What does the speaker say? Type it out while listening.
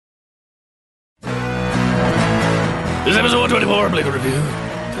This is episode 124 of Blake Review.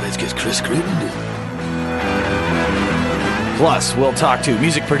 Today's guest, Chris Crittenden. Plus, we'll talk to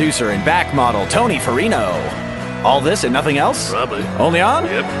music producer and back model Tony Farino. All this and nothing else? Probably. Only on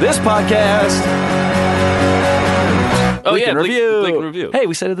this podcast. Oh, Bleak yeah, and Bleak- Review. Bleak and Review. Hey,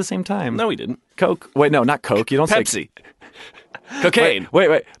 we said it at the same time. No, we didn't. Coke. Wait, no, not Coke. You don't Pepsi. say... Cocaine.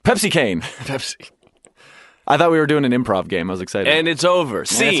 Wait. Pepsi Cane. Pepsi. I thought we were doing an improv game. I was excited. And it's over. And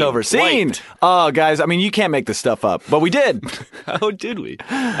Scene. it's over. Scene. Wiped. Oh, guys, I mean, you can't make this stuff up, but we did. How did we?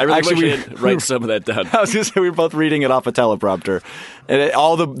 I really Actually, wish I had write some of that down. I was going to say we were both reading it off a teleprompter, and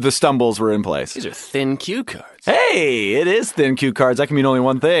all the stumbles were in place. These are thin cue cards. Hey, it is thin cue cards. That can mean only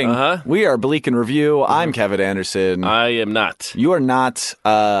one thing. Uh-huh. We are Bleak and Review. I'm Kevin Anderson. I am not. You are not.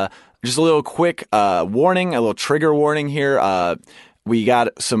 Just a little quick warning, a little trigger warning here. We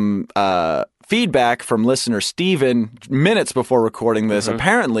got some feedback from listener Steven minutes before recording this.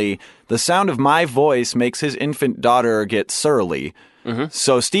 Apparently, the sound of my voice makes his infant daughter get surly.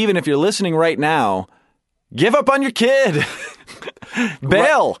 So, Steven, if you're listening right now, give up on your kid.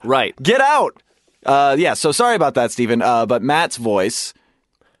 Bail. Right. Get out. So sorry about that, Steven. But Matt's voice.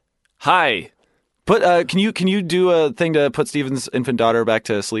 Hi. Can you do a thing to put Steven's infant daughter back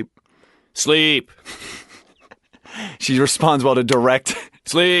to sleep? Sleep. She responds well to direct.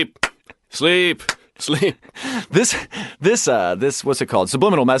 Sleep. Sleep. Sleep. This what's it called?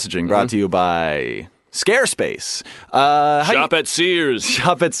 Subliminal messaging brought to you by Scarespace. Shop at Sears.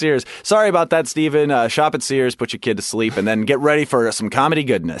 Shop at Sears. Sorry about that, Steven. Shop at Sears, put your kid to sleep, and then get ready for some comedy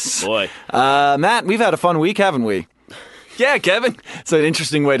goodness. Boy. Matt, we've had a fun week, haven't we? Yeah, Kevin. It's an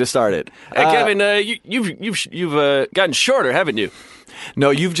interesting way to start it. Hey, Kevin, you've gotten shorter, haven't you? No,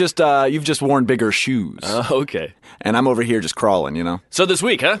 you've just worn bigger shoes. Okay. And I'm over here just crawling, you know? So this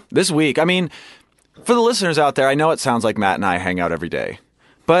week, huh? This week, I mean, for the listeners out there, I know it sounds like Matt and I hang out every day.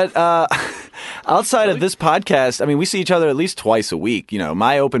 But outside of this podcast, I mean, we see each other at least twice a week. You know,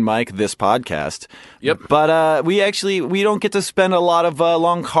 my open mic, this podcast. Yep. But we don't get to spend a lot of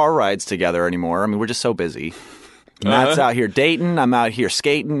long car rides together anymore. I mean, we're just so busy. Matt's out here dating. I'm out here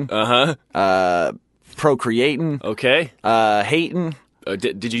skating. Procreating. Okay. Hating.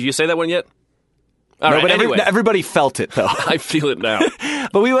 Did you say that one yet? All No, right, but anyway. everybody felt it, though. I feel it now.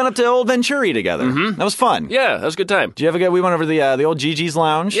 But we went up to Old Venturi together. That was fun. Yeah, that was a good time. Did you ever we went over to the old Gigi's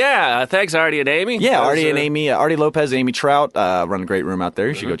Lounge? Yeah, thanks, Artie and Amy. Yeah, That was, Artie and Amy, Artie Lopez, Amy Trout run a great room out there.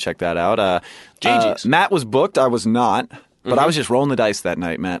 You should go check that out. Gigi's. Matt was booked. I was not. But I was just rolling the dice that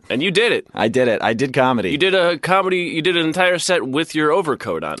night, Matt. And you did it. I did it. I did comedy. You did a comedy. You did an entire set with your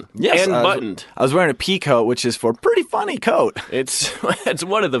overcoat on. Yes, and buttoned. I was wearing a pea coat, which is for a pretty funny coat. It's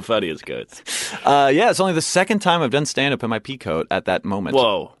one of the funniest coats. It's only the second time I've done stand-up in my pea coat at that moment.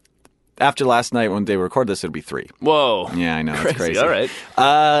 Whoa. After last night, when they record this, it'll be 3. Whoa. Yeah, I know. Crazy. It's crazy. All right.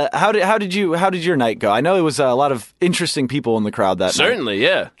 How did your night go? I know it was a lot of interesting people in the crowd that night. Certainly,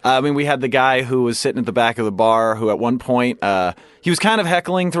 yeah. I mean, we had the guy who was sitting at the back of the bar who at one point, he was kind of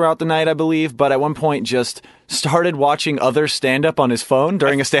heckling throughout the night, I believe, but at one point just started watching other stand-up on his phone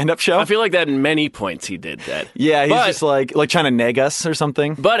during a stand-up show. I feel like that in many points he did that. Yeah, he's just like trying to neg us or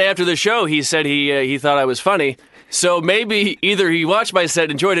something. But after the show, he said he thought I was funny. So maybe either he watched my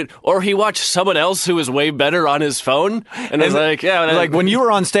set, enjoyed it, or he watched someone else who was way better on his phone. And I was like, yeah. Like, when you were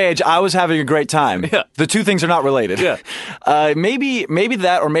on stage, I was having a great time. Yeah. The two things are not related. Yeah. Maybe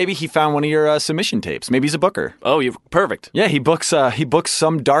that, or maybe he found one of your submission tapes. Maybe he's a booker. Oh, you're perfect. Yeah, he books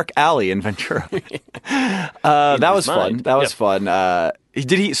some dark alley in Ventura. That was fun. That was fun.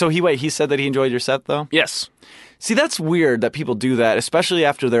 He said that he enjoyed your set, though? Yes. See, that's weird that people do that, especially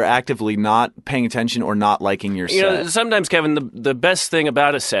after they're actively not paying attention or not liking your set. You know, sometimes, Kevin, the best thing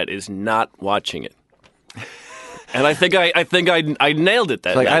about a set is not watching it. And I think I nailed it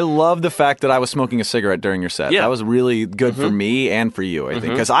that night. I love the fact that I was smoking a cigarette during your set. Yeah. That was really good for me and for you, I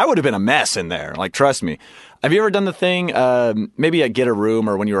think, because I would have been a mess in there. Like, trust me. Have you ever done the thing, maybe at Get a Room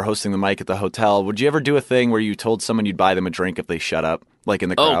or when you were hosting the mic at the hotel, would you ever do a thing where you told someone you'd buy them a drink if they shut up, like in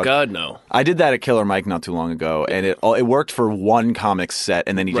the crowd? Oh, God, no. I did that at Killer Mike not too long ago, and it worked for one comic's set,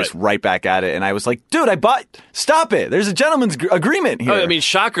 and then he just right back at it, and I was like, dude, stop it. There's a gentleman's agreement here. Oh, I mean,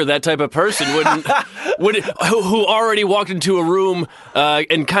 shocker, that type of person who already walked into a room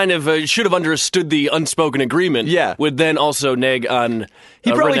and kind of should have understood the unspoken agreement, would then also neg on...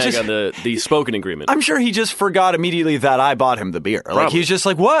 renege on the spoken agreement. I'm sure he just forgot immediately that I bought him the beer. Like, he's just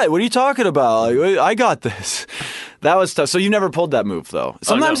like, what? What are you talking about? Like, I got this. That was tough. So you never pulled that move, though.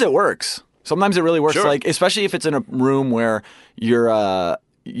 Sometimes it works. Sometimes it really works. Sure. Like, especially if it's in a room where you're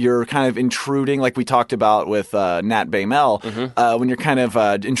kind of intruding, like we talked about with Nat Baymel, when you're kind of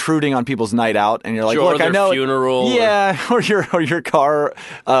intruding on people's night out, and you're like, sure, look, I know, funeral, or your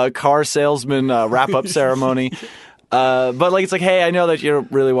car salesman wrap up ceremony. But like, it's like, hey, I know that you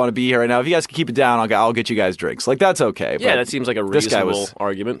don't really want to be here right now. If you guys can keep it down, I'll get you guys drinks. Like, that's okay. Yeah, but that seems like a reasonable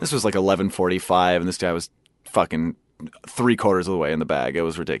argument. This was like 11:45, and this guy was fucking 3/4 of the way in the bag. It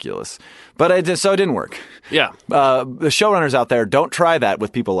was ridiculous. But it didn't work. Yeah. The showrunners out there, don't try that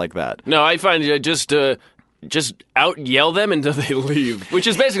with people like that. No, I find just out yell them until they leave, which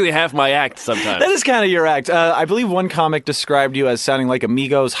is basically half my act sometimes. That is kind of your act. I believe one comic described you as sounding like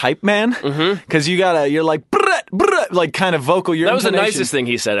Amigos hype man, because you're like brrrt, brrrt, like kind of vocal. That was the nicest thing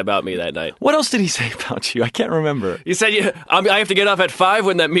he said about me that night. What else did he say about you? I can't remember. He said, I have to get off at 5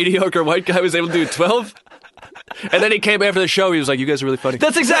 when that mediocre white guy was able to do 12. And then he came after the show. He was like, "You guys are really funny."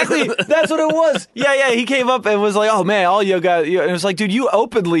 That's what it was. Yeah. He came up and was like, "Oh man, all you guys." And it was like, "Dude, you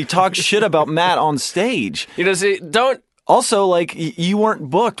openly talk shit about Matt on stage." Don't. Also, like, you weren't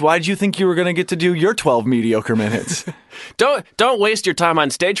booked. Why did you think you were going to get to do your 12 mediocre minutes? Don't waste your time on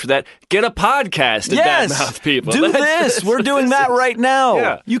stage for that. Get a podcast and badmouth people. Do this. We're doing that right now.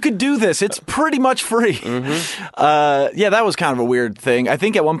 Yeah. You could do this. It's pretty much free. That was kind of a weird thing. I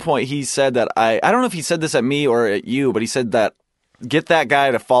think at one point he said that I don't know if he said this at me or at you, but he said that get that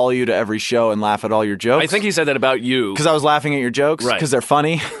guy to follow you to every show and laugh at all your jokes. I think he said that about you. Because I was laughing at your jokes? Right. Because they're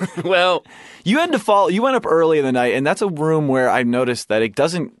funny? Well, you had to follow. You went up early in the night, and that's a room where I noticed that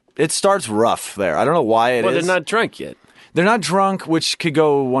it starts rough there. I don't know why it is. Well, they're not drunk yet. They're not drunk, which could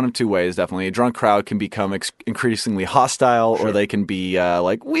go one of two ways, definitely. A drunk crowd can become increasingly hostile, or they can be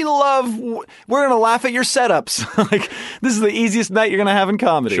like, we're going to laugh at your setups. Like, this is the easiest night you're going to have in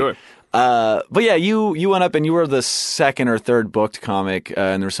comedy. Sure. But yeah, you went up and you were the second or third booked comic,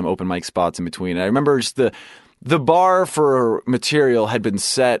 and there were some open mic spots in between. And I remember just the bar for material had been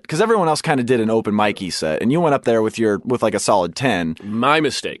set because everyone else kind of did an open mic-y set, and you went up there with like a solid 10. My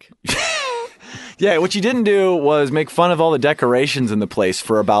mistake. Yeah, what you didn't do was make fun of all the decorations in the place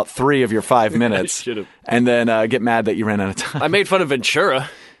for about 3 of your 5 minutes. Should've. And then get mad that you ran out of time. I made fun of Ventura.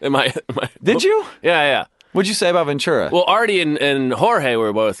 Did you? Yeah. What'd you say about Ventura? Well, Artie and Jorge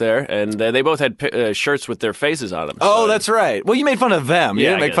were both there, and they both had shirts with their faces on them. Oh, that's right. Well, you made fun of them. You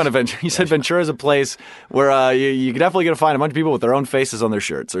didn't make fun of Ventura. You said Ventura is a place where you're definitely going to find a bunch of people with their own faces on their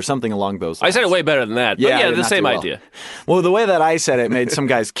shirts or something along those lines. I said it way better than that. But yeah, the same idea. Well, the way that I said it made some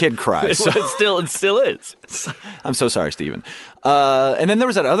guy's kid cry. So. It still is. I'm so sorry, Steven. And then there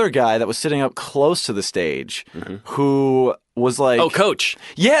was that other guy that was sitting up close to the stage who was like... Oh, Coach.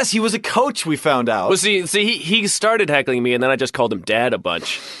 Yes, he was a coach, we found out. Well, see, he started heckling me, and then I just called him Dad a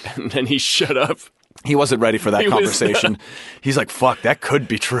bunch, and then he shut up. He wasn't ready for that conversation. He's like, fuck, that could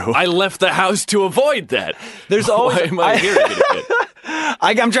be true. I left the house to avoid that. There's always... Why am I hearing it again?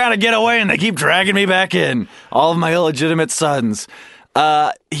 I'm trying to get away, and they keep dragging me back in. All of my illegitimate sons.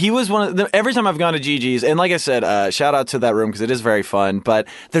 He was one of the, every time I've gone to Gigi's, and like I said, shout out to that room because it is very fun, but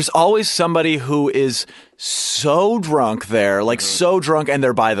there's always somebody who is so drunk there, like so drunk, and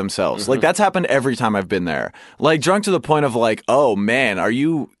they're by themselves. Like that's happened every time I've been there. Like drunk to the point of like, oh man, are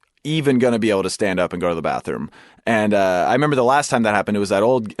you even going to be able to stand up and go to the bathroom? And I remember the last time that happened, it was an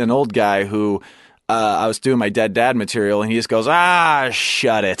old guy who... I was doing my Dead Dad material, and he just goes,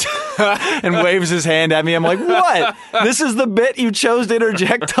 shut it, and waves his hand at me. I'm like, what? This is the bit you chose to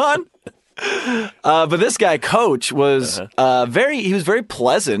interject on? But this guy, Coach, was he was very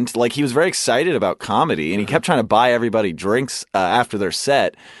pleasant. Like, he was very excited about comedy, and he kept trying to buy everybody drinks after their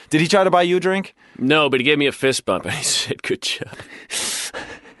set. Did he try to buy you a drink? No, but he gave me a fist bump, and he said, good job.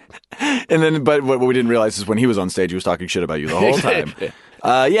 And then, but what we didn't realize is when he was on stage, he was talking shit about you the whole time.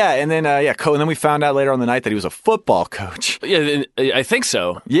 And then we found out later on the night that he was a football coach. Yeah, I think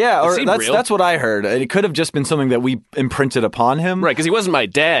so. Yeah, or that's what I heard. It could have just been something that we imprinted upon him. Right, because he wasn't my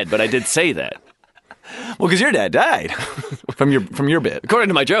dad, but I did say that. Well, because your dad died from your bit. According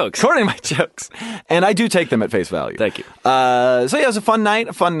to my jokes. And I do take them at face value. Thank you. It was a fun night.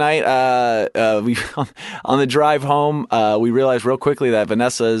 We on the drive home, we realized real quickly that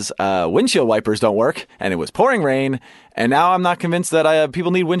Vanessa's windshield wipers don't work, and it was pouring rain. And now I'm not convinced that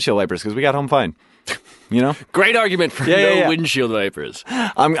people need windshield wipers because we got home fine. You know, great argument for windshield wipers.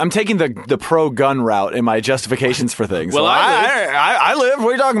 I'm taking the pro gun route in my justifications for things. Well, so I live. What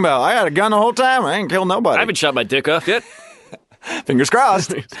are you talking about? I had a gun the whole time. I ain't killed nobody. I haven't shot my dick off yet. Fingers crossed.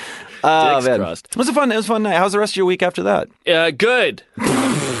 Dicks crossed. It was a fun night. How's the rest of your week after that? Good.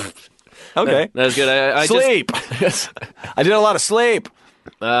 Okay, that was good. I sleep. I did a lot of sleep.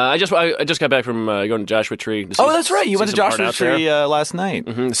 I just got back from going to Joshua Tree. Oh, that's right. You went to Joshua Tree last night.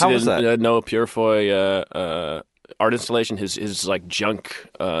 Mm-hmm. How was that? Noah Purifoy art installation. His like junk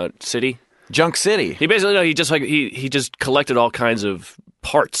city. Junk City. He basically he just collected all kinds of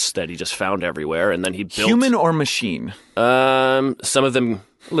parts that he just found everywhere, and then he built human or machine. Some of them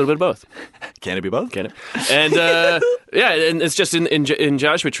A little bit of both. Can it be both? Can it? And and it's just in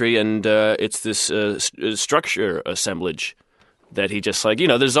Joshua Tree, and it's this structure assemblage that he just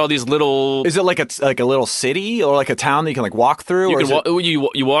there's all these little. Is it like a little city or like a town that you can walk through?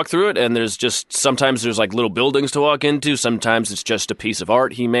 You walk through it, and there's just sometimes there's little buildings to walk into. Sometimes it's just a piece of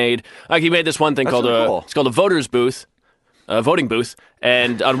art he made. Like he made this one thing called it's called a voters booth, a voting booth,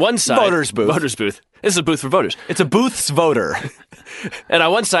 and on one side voters booth. This is a booth for voters. It's a booth's voter. And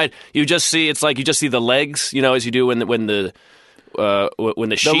on one side, you just see the legs, as you do when the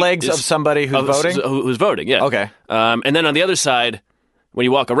sheet legs of somebody who's who's voting, yeah. Okay. And then on the other side, when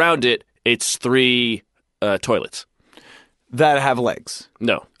you walk around it, it's 3 toilets that have legs.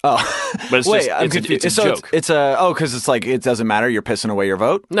 No. Oh, but I'm confused. It's a joke. Because it's it doesn't matter. You're pissing away your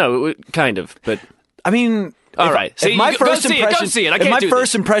vote. No, kind of, but I mean. All right. If my first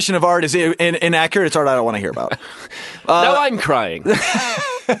impression of art is inaccurate, it's art I don't want to hear about. Now I'm crying.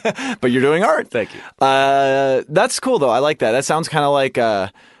 But you're doing art. Thank you. That's cool, though. I like that. That sounds kind of like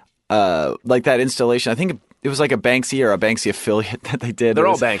that installation. I think it was like a Banksy or a Banksy affiliate that they did. They're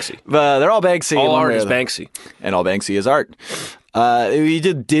all Banksy. They're all Banksy. All art is Banksy. And all Banksy is art. We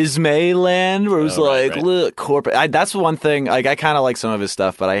did Dismayland, where it was look, corporate. That's one thing. I kind of like some of his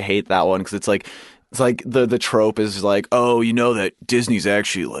stuff, but I hate that one because it's like the trope is that Disney's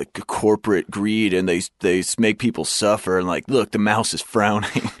actually like a corporate greed and they make people suffer and look, the mouse is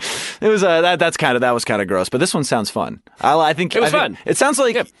frowning. It was that was kind of gross, but this one sounds fun. I think it was fun. It sounds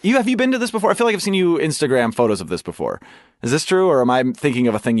like have you been to this before? I feel like I've seen you Instagram photos of this before. Is this true, or am I thinking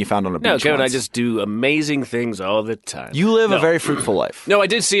of a thing you found on a beach? No, Kevin, I just do amazing things all the time. You live a very fruitful life. No, I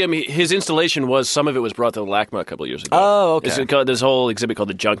did see him. His installation some of it was brought to LACMA a couple of years ago. Oh, okay. It's this whole exhibit called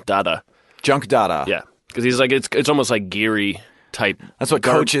the Junk Dada. Junk Dada. Yeah, because he's it's almost like Geary type. That's what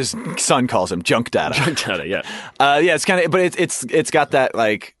Coach's son calls him, Junk Dada. Junk Dada, yeah. Yeah, it's kind of, but it's got that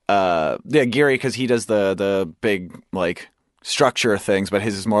Geary, because he does the big structure things, but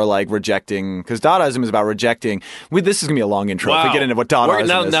his is more like rejecting, because Dadaism is about rejecting. This is gonna be a long intro if we get into what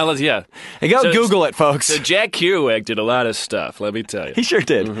Dadaism is. Now let's Google it, folks. So Jack Kerouac did a lot of stuff. Let me tell you, he sure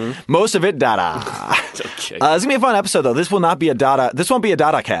did. Mm-hmm. Most of it Dada. Okay. This is gonna be a fun episode, though. This will not be a Dada. This won't be a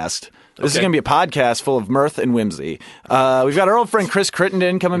Dada cast. This is going to be a podcast full of mirth and whimsy. We've got our old friend Chris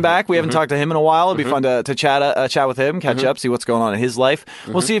Crittenden coming back. We haven't talked to him in a while. It'll be fun to chat with him, catch up, see what's going on in his life.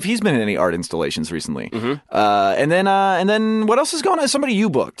 We'll see if he's been in any art installations recently. And then what else is going on? Somebody you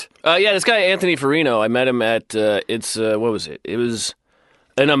booked? This guy Anthony Farino. I met him at what was it? It was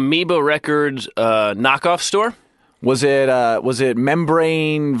an Amoeba Records knockoff store. Was it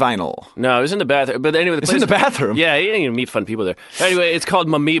membrane vinyl? No, it was in the bathroom. But anyway, it's in the bathroom. Yeah, you didn't even meet fun people there. Anyway, it's called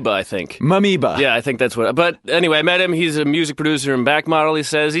Mamoeba, I think. Mamoeba. Yeah, I think that's what. But anyway, I met him. He's a music producer and back model. He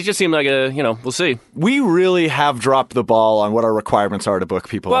says he just seemed like we'll see. We really have dropped the ball on what our requirements are to book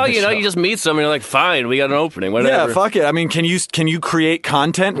people. Well, you just meet someone. You're like, fine, we got an opening. Whatever. Yeah, fuck it. I mean, can you create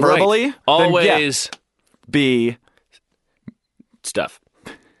content verbally? Right. Always be stuff.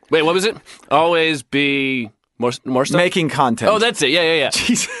 Wait, what was it? Always be. More stuff? Making content. Oh, that's it. Yeah.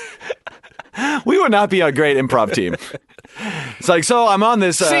 Jeez. We would not be a great improv team. It's like, so I'm on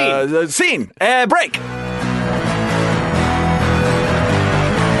this scene. Break.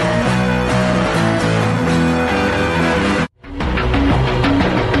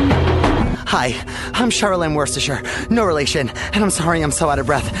 Hi, I'm Charlene Worcestershire, no relation, and I'm sorry I'm so out of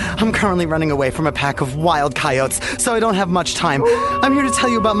breath. I'm currently running away from a pack of wild coyotes, so I don't have much time. I'm here to tell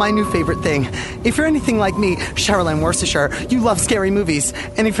you about my new favorite thing. If you're anything like me, Charlene Worcestershire, you love scary movies.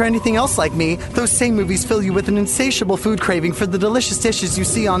 And if you're anything else like me, those same movies fill you with an insatiable food craving for the delicious dishes you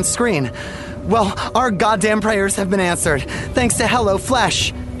see on screen. Well, our goddamn prayers have been answered, thanks to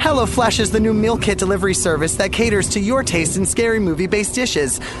HelloFresh. HelloFresh is the new meal kit delivery service that caters to your taste in scary movie-based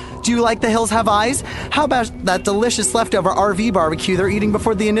dishes. Do you like The Hills Have Eyes? How about that delicious leftover RV barbecue they're eating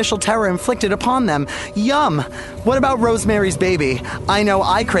before the initial terror inflicted upon them? Yum! What about Rosemary's Baby? I know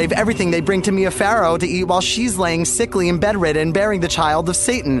I crave everything they bring to Mia Farrow to eat while she's laying sickly and bedridden, bearing the child of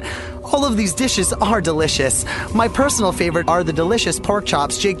Satan. All of these dishes are delicious. My personal favorite are the delicious pork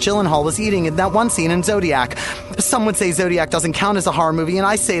chops Jake Gyllenhaal was eating in that one scene in Zodiac. Some would say Zodiac doesn't count as a horror movie, and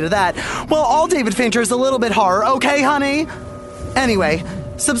I say to that, well, all David Fincher is a little bit horror, okay, honey? Anyway,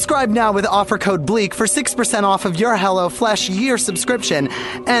 subscribe now with offer code BLEAK for 6% off of your HelloFresh year subscription.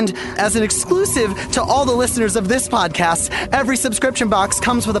 And as an exclusive to all the listeners of this podcast, every subscription box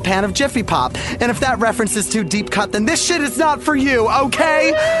comes with a pan of Jiffy Pop. And if that reference is too deep cut, then this shit is not for you,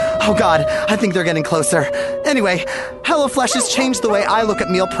 okay? Oh God, I think they're getting closer. Anyway, HelloFresh has changed the way I look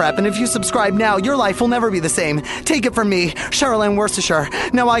at meal prep, and if you subscribe now, your life will never be the same. Take it from me, Charlene Worcestershire.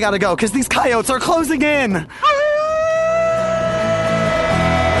 Now I gotta go, because these coyotes are closing in.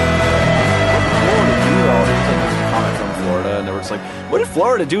 It's like, what did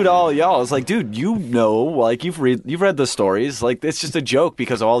Florida do to all y'all? It's like, dude, like you've read the stories. Like, it's just a joke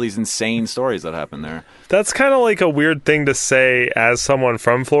because of all these insane stories that happen there. That's kind of like a weird thing to say as someone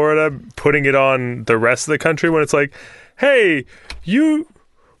from Florida, putting it on the rest of the country when it's like, hey,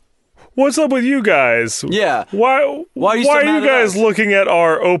 what's up with you guys? Yeah. Why are you guys looking at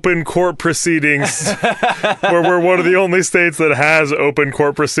our open court proceedings where we're one of the only states that has open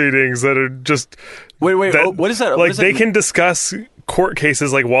court proceedings that are just... Wait, what is that? Like, they can discuss court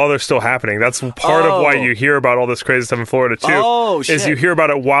cases like while they're still happening. That's part of why you hear about all this crazy stuff in Florida too. Oh, shit. Is you hear about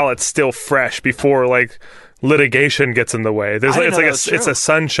it while it's still fresh before like litigation gets in the way. It's a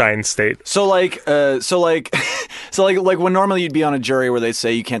sunshine state. So like when normally you'd be on a jury where they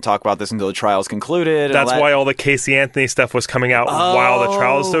say you can't talk about this until the trial's concluded. That's why all the Casey Anthony stuff was coming out while the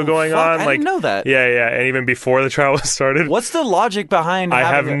trial is still going on. I didn't know that. Yeah, and even before the trial was started. What's the logic behind? I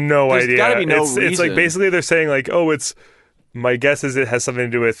have no idea. There's got to be no reason. It's like basically they're saying like, my guess is it has something to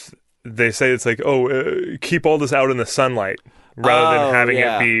do with. They say it's like, keep all this out in the sunlight rather than having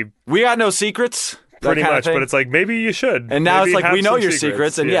it be. We got no secrets. Pretty much, but it's like, maybe you should. And now it's like, we know your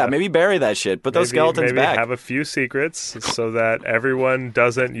secrets, and maybe bury that shit. Put those skeletons back. Maybe have a few secrets so that everyone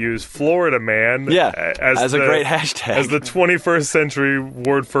doesn't use Florida man as a great hashtag. As the 21st century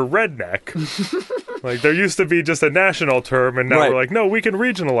word for redneck. Like, there used to be just a national term, and now we're like, no, we can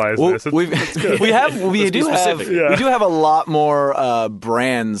regionalize this. It's good. We do have a lot more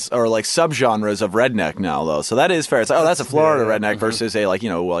brands or like subgenres of redneck now, though. So that is fair. It's like, that's a Florida redneck versus a I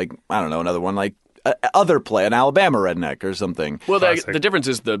don't know, another one like an Alabama redneck or something. Well, the difference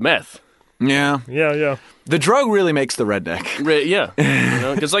is the meth. Yeah. The drug really makes the redneck. Yeah.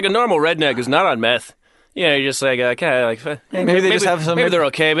 Because like a normal redneck is not on meth. Yeah, you're just like, maybe they just have some. Maybe they're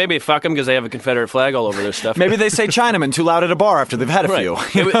okay. Maybe fuck them because they have a Confederate flag all over their stuff. Maybe they say Chinaman too loud at a bar after they've had a few.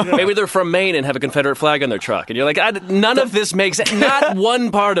 Maybe they're from Maine and have a Confederate flag on their truck, and you're like, none of this makes not one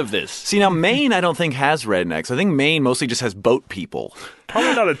part of this. See, now Maine, I don't think has rednecks. I think Maine mostly just has boat people.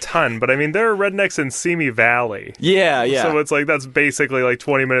 Probably not a ton, but I mean, there are rednecks in Simi Valley. Yeah. So it's like, that's basically like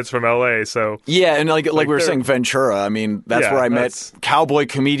 20 minutes from LA, so. Yeah, and like we were saying, Ventura, I mean, that's where I met cowboy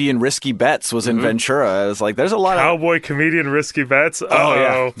comedian Risky Betts was in Ventura. I was like, there's a lot Cowboy comedian Risky Betts? Oh,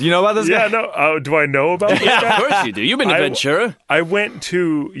 yeah. Do you know about this guy? Yeah, no. Do I know about this guy? Yeah, of course you do. You've been to Ventura. I went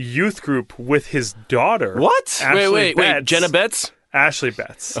to youth group with his daughter. What? Wait, Jenna Betts? Ashley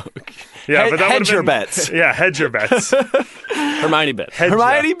Betts. Okay. Yeah, but that would have been Betts. Yeah, Hedger Betts. Hermione Betts.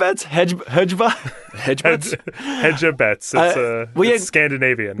 Hermione Betts? Hedge Betts? Hedger Betts. It's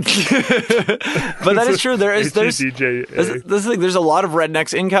Scandinavian. But that is true. There's a lot of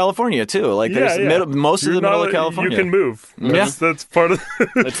rednecks in California too. Like most of the middle of California. You can move. That's part of.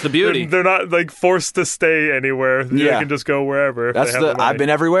 That's the beauty. They're not like forced to stay anywhere. They can just go wherever. That's I've Been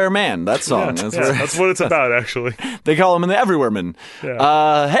Everywhere Man. That song. That's what it's about. Actually, they call him the Everywhere Man.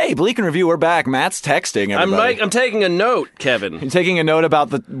 Yeah. Hey, Bleak and Review, we're back. Matt's texting everybody. I'm taking a note, Kevin. You're taking a note about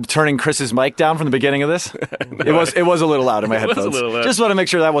the turning Chris's mic down from the beginning of this? It was a little loud in my headphones. Just want to make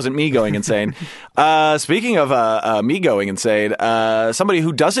sure that wasn't me going insane. Speaking of me going insane, somebody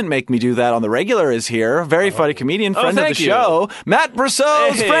who doesn't make me do that on the regular is here. Very funny comedian, friend of the show, Matt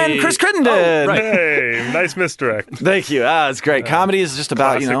Brousseau's friend, Chris Crittenden. Hey, nice misdirect. Thank you. It's great. Comedy is just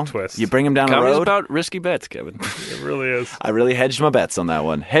about, twist. You bring him down the road. Comedy's about risky bets, Kevin. It really is. I really hedged my bets on that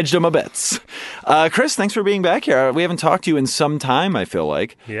one. Hedged my bets. Chris, thanks for being back here. We haven't talked to you in some time, I feel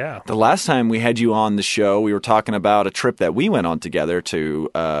like. Yeah. The last time we had you on the show, we were talking about a trip that we went on together to,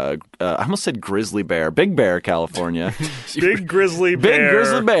 I almost said Grizzly Bear, Big Bear, California. Big Grizzly Bear. Big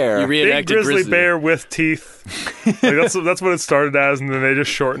Grizzly Bear. Big Grizzly Bear with teeth. That's what it started as, and then they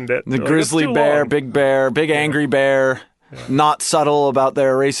just shortened it. The Grizzly Bear, Big Bear, Big Angry Bear. Not subtle about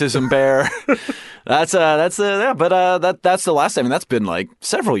their racism bear. That's the last time, and that's been like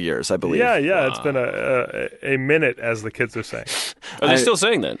several years, I believe. Yeah, it's been a minute, as the kids are saying. Are they still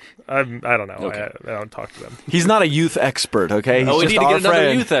saying that? I don't know. Okay. I don't talk to them. He's not a youth expert, okay? He's we just need to get another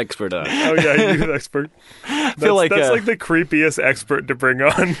friend. youth expert on. Oh yeah, youth expert. That's like the creepiest expert to bring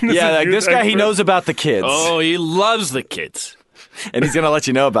on. This guy, he knows about the kids. Oh, he loves the kids. And he's going to let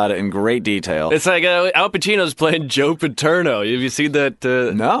you know about it in great detail. It's like Al Pacino's playing Joe Paterno. Have you seen that?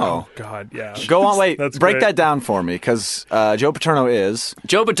 No. Oh, God, yeah. Go on, wait. Break great. That down for me, because Joe Paterno is...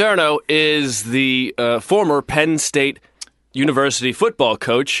 Joe Paterno is the former Penn State University football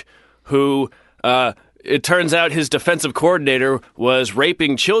coach who... it turns out his defensive coordinator was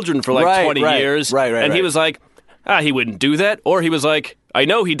raping children for 20 years. And he was like, he wouldn't do that. Or he was like, I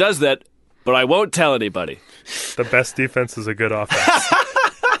know he does that, but I won't tell anybody. The best defense is a good offense.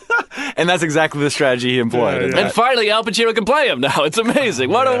 And that's exactly the strategy he employed. And finally, Al Pacino can play him now. It's amazing.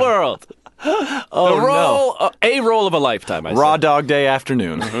 What a world. Oh, the role, a role of a lifetime. I Raw said. Dog Day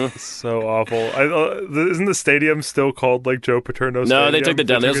afternoon. So awful. Isn't the stadium still called like Joe Paterno Stadium? No, they took it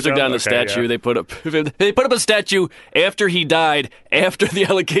down. They also took down the statue. Yeah. They put up a statue after he died, after the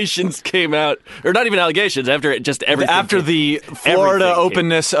allegations came out, or not even allegations, after just everything. After the Florida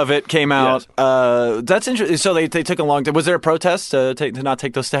openness of it came out. Yes. That's interesting. So they took a long time. Was there a protest to not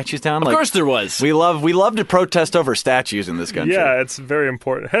take those statues down? Of course there was. We love to protest over statues in this country. Yeah, it's very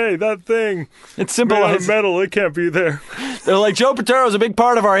important. Hey, that thing. It's symbolized. Metal, it can't be there. They're like, Joe Paterno is a big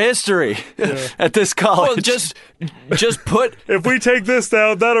part of our history at this college. Well, just put. If we take this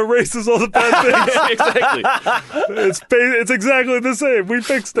down, that erases all the bad things. Exactly. It's exactly the same. We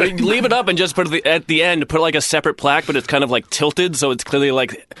fixed it. Leave it up and just put at the end, put like a separate plaque, but it's kind of like tilted, so it's clearly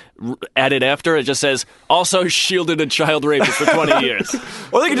like added after. It just says, also shielded a child rapist for 20 years.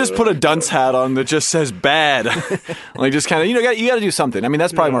 Or they could just put a dunce hat on that just says bad. Like just kind of, you got to do something. I mean,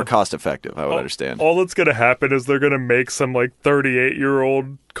 that's probably more cost effective, I would understand. All that's going to happen is they're going to make some like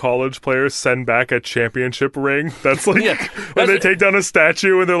 38-year-old college players send back a championship ring. That's like when they take down a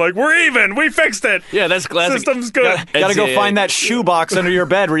statue and they're like, we're even, we fixed it. Yeah, that's classic. System's good. Gotta go find that shoebox under your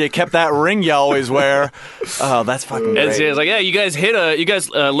bed where you kept that ring you always wear. Oh, that's fucking great. It's like, yeah, you guys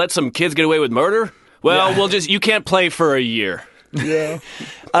let some kids get away with murder? Well, you can't play for a year. Yeah.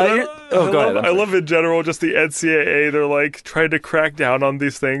 Go ahead. I love in general just the NCAA. They're like trying to crack down on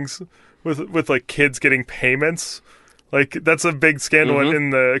these things with like kids getting payments. Like that's a big scandal in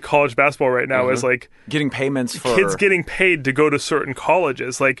the college basketball right now. Is like getting payments for kids getting paid to go to certain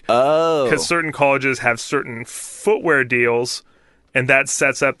colleges. Like because certain colleges have certain footwear deals. And that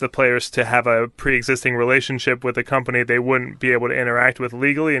sets up the players to have a pre-existing relationship with a company they wouldn't be able to interact with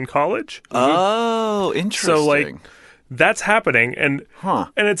legally in college. Oh, interesting. So, like, that's happening. And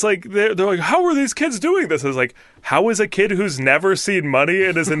it's like, they're like, how are these kids doing this? It's like, how is a kid who's never seen money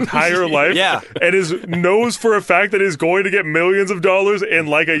in his entire life and knows for a fact that he's going to get millions of dollars in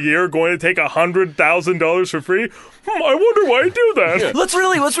like a year, going to take $100,000 for free? I wonder why I do that. Yeah. Let's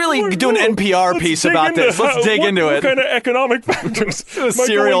really do an NPR piece about this. Let's dig into it. What kind of economic factors? A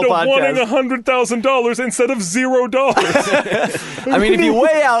serial podcast. Wanting $100,000 instead of $0. I mean, if you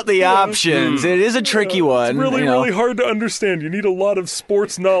weigh out the options, it is a tricky one. It's really hard to understand. You need a lot of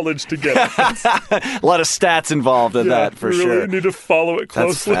sports knowledge to get it. A lot of stats involved in that, for sure. You need to follow it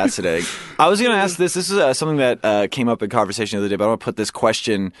closely. That's fascinating. I was going to ask this. This is something that came up in conversation the other day, but I want to put this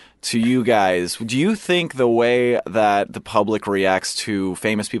question to you guys. Do you think the way that the public reacts to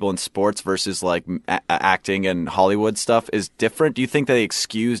famous people in sports versus like acting and Hollywood stuff is different? Do you think they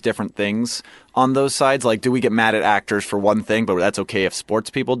excuse different things on those sides? Like, do we get mad at actors for one thing, but that's okay if sports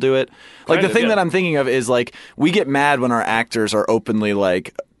people do it? Like, the thing that I'm thinking of is like, we get mad when our actors are openly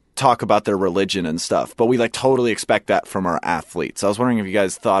like talk about their religion and stuff, but we like totally expect that from our athletes. I was wondering if you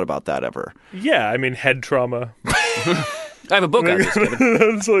guys thought about that ever. Yeah, I mean, head trauma. I have a book on this.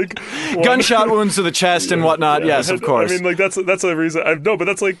 It's like gunshot wounds to the chest and whatnot. Yes, of course. I mean, like that's a reason. But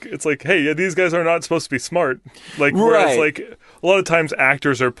that's like it's like, hey, these guys are not supposed to be smart. Like, whereas like a lot of times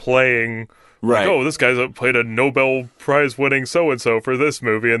actors are playing. Right. Like, oh, this guy's played a Nobel Prize winning so-and-so for this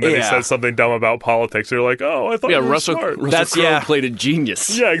movie, and then he says something dumb about politics. You're like, oh, I thought you were smart. Russell Crowe played a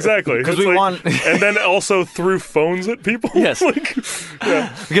genius. Yeah, exactly. Because we want... and then also threw phones at people. Yes.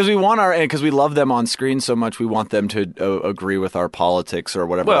 Because we want because we love them on screen so much, we want them to agree with our politics or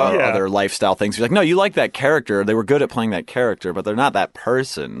whatever other lifestyle things. You're like, no, you like that character. They were good at playing that character, but they're not that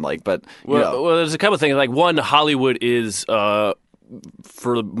person. Like, but well, there's a couple of things. Like, one, Hollywood is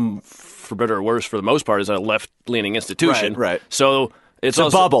for better or worse, for the most part, is a left-leaning institution. Right. So it's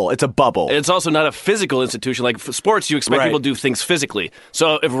also a bubble. It's a bubble. It's also not a physical institution. Like for sports, you expect people to do things physically.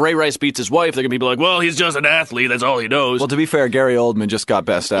 So if Ray Rice beats his wife, they're going to be like, well, he's just an athlete. That's all he knows. Well, to be fair, Gary Oldman just got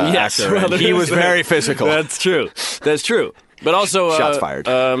Best Actor. Well, he was very physical. That's true. But also, shots fired.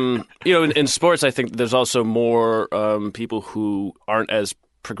 In sports, I think there's also more people who aren't as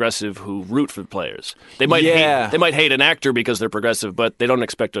progressive who root for players. They might hate an actor because they're progressive, but they don't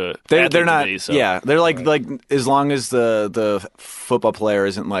expect they're not. To be, so. Yeah, they're like as long as the football player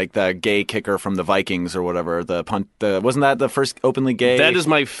isn't like the gay kicker from the Vikings or whatever. Wasn't that the first openly gay? That is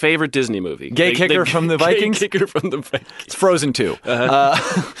my favorite Disney movie. Kicker from the Vikings. Gay kicker from the Vikings. It's Frozen 2.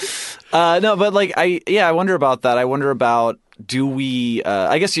 No, but like I wonder about that. I wonder about do we?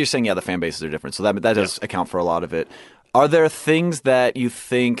 I guess you're saying the fan bases are different, so that does account for a lot of it. Are there things that you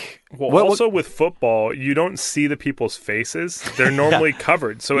think... Well, also with football, you don't see the people's faces. They're normally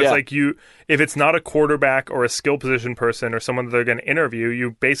covered. So it's like if it's not a quarterback or a skill position person or someone that they're going to interview,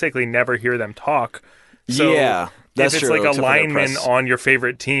 you basically never hear them talk. So if it's like a lineman on your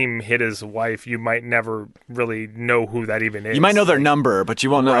favorite team hit his wife, you might never really know who that even is. You might know their number, but you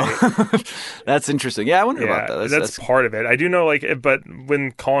won't know. Right. That's interesting. Yeah, I wonder about that. That's part of it. I do know, but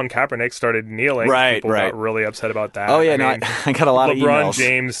when Colin Kaepernick started kneeling, people got really upset about that. Oh, yeah, I got a lot of emails. LeBron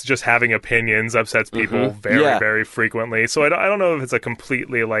James just having opinions upsets people very, very frequently. So I don't know if it's a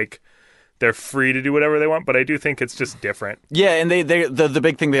completely, they're free to do whatever they want, but I do think it's just different. Yeah, and the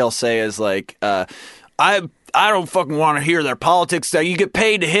big thing they'll say is I don't fucking want to hear their politics. You get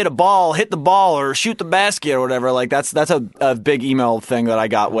paid to hit the ball, or shoot the basket, or whatever. That's a big email thing that I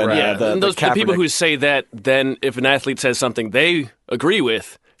got when the people who say that, then if an athlete says something they agree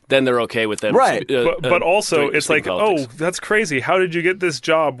with, then they're okay with them. Right. But also, it's like, politics. Oh, that's crazy. How did you get this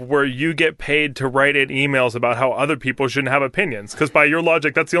job where you get paid to write in emails about how other people shouldn't have opinions? Because by your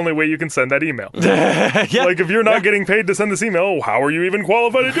logic, that's the only way you can send that email. If you're not getting paid to send this email, how are you even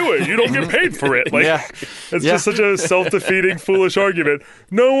qualified to do it? You don't get paid for it. It's just such a self-defeating, foolish argument.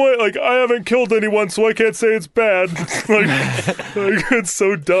 No way, I haven't killed anyone, so I can't say it's bad. It's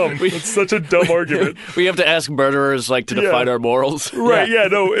so dumb. It's such a dumb argument. We have to ask murderers, to define our morals. Right,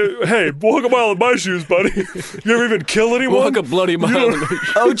 no. Hey, walk a mile in my shoes, buddy. You ever even kill anyone? Walk a bloody mile.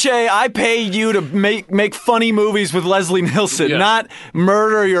 OJ, I paid you to make funny movies with Leslie Nielsen, not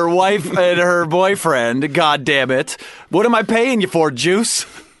murder your wife and her boyfriend. God damn it. What am I paying you for, Juice?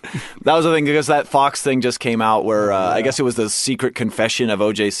 That was the thing, because that Fox thing just came out where I guess it was the secret confession of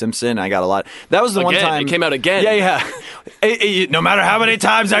O.J. Simpson. I got a lot. That was the one time. It came out again. Yeah. No matter how many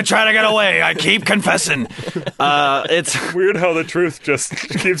times I try to get away, I keep confessing. It's weird how the truth just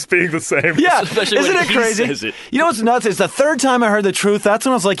keeps being the same. Yeah, isn't it crazy? You know what's nuts? It's the third time I heard the truth. That's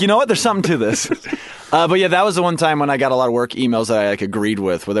when I was like, you know what? There's something to this. But yeah, that was the one time when I got a lot of work emails that I agreed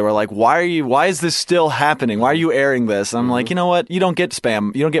with, where they were like, why is this still happening? Why are you airing this? And I'm like, you know what? You don't get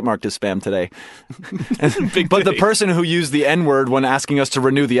spam. You don't get marked as spam today. But the person who used the N-word when asking us to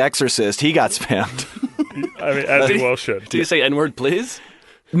renew The Exorcist, he got spammed. I mean, as he well should. Do you say N-word, please?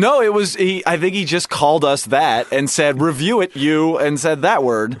 No, it was I think he just called us that and said, review it, and said that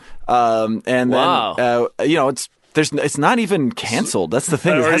word. And then, it's not even canceled. That's the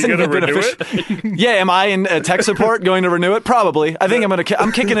thing. It hasn't even been official. Yeah, am I in tech support going to renew it? Probably. I think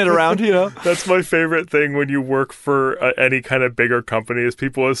I'm kicking it around. That's my favorite thing when you work for any kind of bigger company is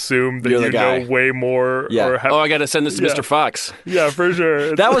people assume that you know way more. Yeah. I got to send this to Mr. Fox. Yeah, for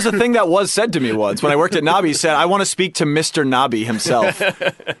sure. That was a thing that was said to me once when I worked at Nabi. He said, "I want to speak to Mr. Nabi himself."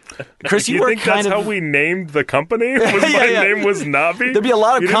 Chris, you think that's how we named the company? My name was Nabi. There'd be a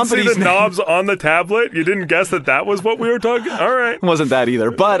lot of companies. You didn't see the knobs on the tablet. You didn't guess that was what we were talking. All right, wasn't that either.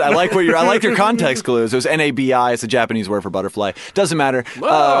 But I like your context clues. It was NABI. It's a Japanese word for butterfly. Doesn't matter.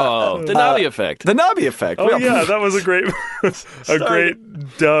 The Nabi effect. The Nabi effect. Oh yeah, that was a great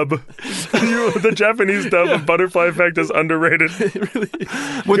dub. The Japanese dub of Butterfly Effect is underrated.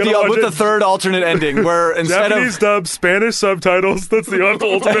 With the third alternate ending, where instead Japanese dub, Spanish subtitles. That's the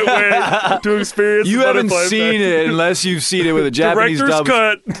ultimate way to experience. You haven't seen it unless you've seen it with a Japanese dub.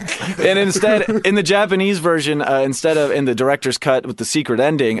 Director's cut. And instead, in the Japanese version, instead of in the director's cut with the secret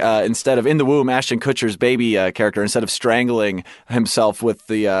ending, instead of in the womb, Ashton Kutcher's baby character, instead of strangling himself with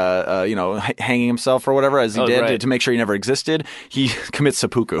the hanging himself or whatever as he did to make sure he never existed, he commits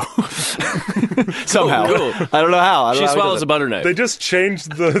seppuku somehow. Cool. I don't know how. She swallows a butter knife. They just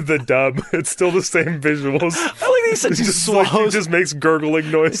changed the dub. It's still the same visuals. I like he said he just makes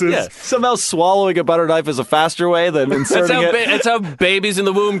gurgling noises. Yeah. Somehow swallowing a butter knife is a faster way than inserting it. That's how babies in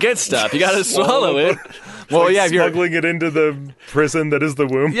the womb get stuff. You got to swallow it. Well, if you're smuggling it into the prison that is the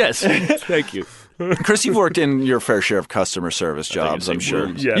womb. Yes, thank you. Chris, you've worked in your fair share of custer service jobs, I'm sure.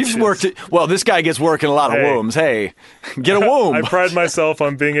 Yes, you've worked well, this guy gets work in a lot of wombs. Hey, get a womb. I pride myself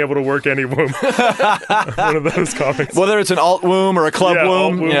on being able to work any womb. One of those comics. Whether it's an alt womb or a club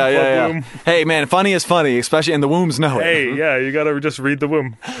womb. Alt-womb, club womb. Hey, man, funny is funny, especially in the wombs know it. Hey, yeah, you got to just read the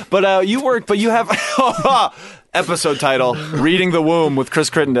womb. But you have... Episode title, Reading the Womb with Chris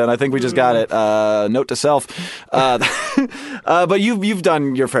Crittenden. I think we just got it. Note to self. But you've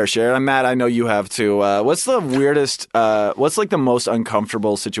done your fair share. I'm Matt, I know you have too. What's the weirdest, what's like the most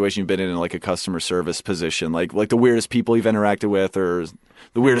uncomfortable situation you've been in like a customer service position? Like the weirdest people you've interacted with or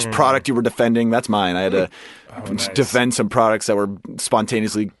the weirdest product you were defending? That's mine. I had to defend some products that were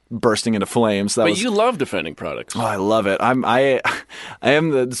spontaneously bursting into flames. You love defending products. Oh, I love it. I am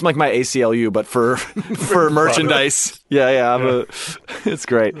this is like my ACLU, but for merchandise. Yeah. It's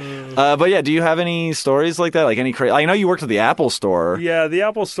great. But yeah, do you have any stories like that? Like any crazy? I know you worked at the Apple Store. Yeah, the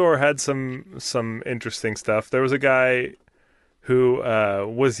Apple Store had some interesting stuff. There was a guy who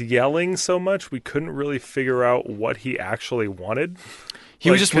was yelling so much we couldn't really figure out what he actually wanted. He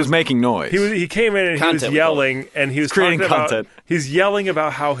was making noise. He came in and he was yelling, and he was creating content. He's yelling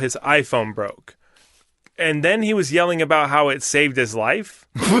about how his iPhone broke. And then he was yelling about how it saved his life.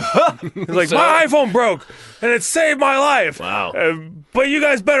 He's like, my iPhone broke, and it saved my life. Wow. But you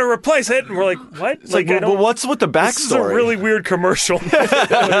guys better replace it. And we're like, what? It's like well, what's with the backstory? This is a really weird commercial.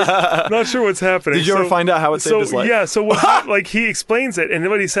 Not sure what's happening. Did you ever find out how it saved his life? Yeah, so he explains it, and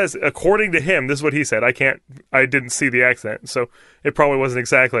what he says, according to him, this is what he said. I didn't see the accident, so it probably wasn't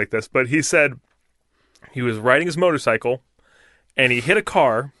exactly like this. But he said he was riding his motorcycle, and he hit a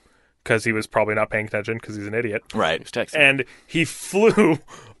car, because he was probably not paying attention because he's an idiot. Right. And he flew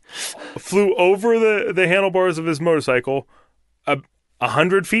over the handlebars of his motorcycle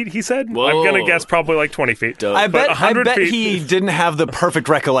 100 feet, he said? Whoa. I'm going to guess probably like 20 feet. Dope. I bet he didn't have the perfect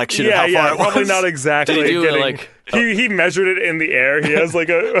recollection of how far it was. Probably not exactly. Did he do it he measured it in the air. He has like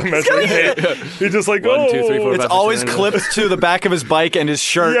a measuring tape. He just like, 1, 2, 3, 4, 5, it's 6, always 7, clipped to the back of his bike and his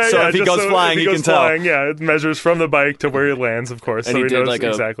shirt, so if he goes flying, he can tell. Yeah, it measures from the bike to where he lands, of course. And so he did knows like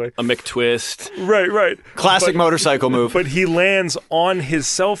exactly. a McTwist. Right. Classic motorcycle move. But he lands on his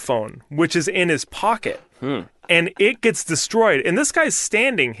cell phone, which is in his pocket. And it gets destroyed. And this guy's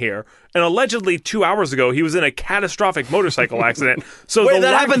standing here, and allegedly 2 hours ago, he was in a catastrophic motorcycle accident. So Wait,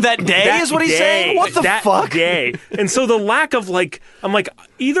 that happened that day, is what he's saying? What the fuck? That day. And so the lack of, I'm like,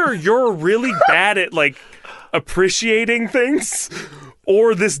 either you're really bad at, appreciating things,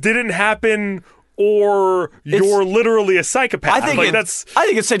 or this didn't happen, or you're literally a psychopath. I think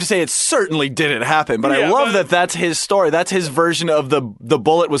it's safe to say it certainly didn't happen, but I love that that's his story. That's his version of the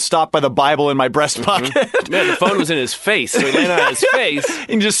bullet was stopped by the Bible in my breast pocket. Yeah, the phone was in his face, so he landed on his face.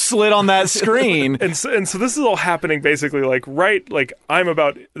 And just slid on that screen. and so this is all happening basically I'm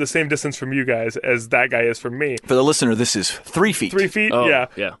about the same distance from you guys as that guy is from me. For the listener, this is 3 feet. 3 feet, oh,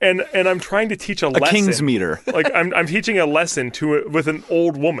 yeah. And I'm trying to teach a lesson. A king's meter. I'm teaching a lesson with an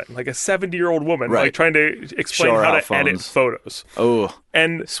old woman, like a 70-year-old woman. Right. Trying to explain how to edit photos. Oh,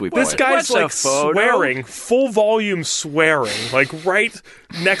 and sweet this boy. guy's swearing, full volume swearing, right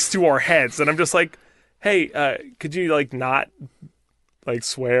next to our heads, and I'm just like, "Hey, could you not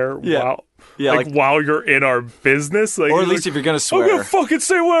swear while you're in our business? Or at least if you're gonna swear, I'm gonna fucking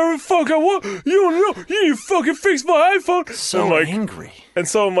say whatever the fuck I want. You don't know. You need to fucking fix my iPhone." So I'm angry. And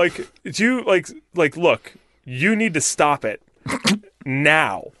so I'm like, "Do you look? You need to stop it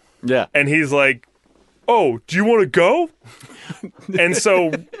now." Yeah. And he's like, "Oh, do you want to go?" And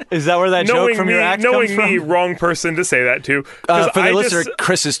so, is that where that joke from your act comes from? Knowing me, wrong person to say that to. For the listener,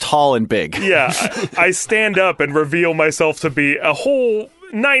 Chris is tall and big. Yeah, I stand up and reveal myself to be a whole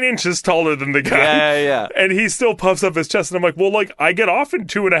 9 inches taller than the guy. Yeah. And he still puffs up his chest, and I'm like, well, I get off in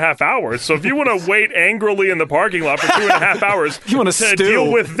 2.5 hours. So if you want to wait angrily in the parking lot for 2.5 hours you want to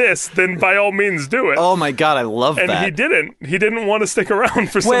deal with this, then by all means do it. Oh my God, I love that. And he didn't. He didn't want to stick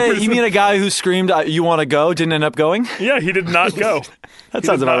around for some reason. Wait, you mean a guy who screamed, "You want to go," didn't end up going? Yeah, he did not go. That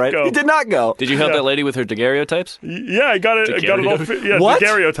sounds about right. He did not go. Did you help that lady with her daguerreotypes? Yeah, I got it. I got it all. Yeah, what?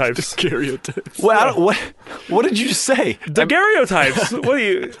 Daguerreotypes. What did you just say? Daguerreotypes. What do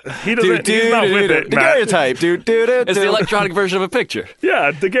you? He doesn't. He's not with it. Daguerreotype. It's the electronic version of a picture.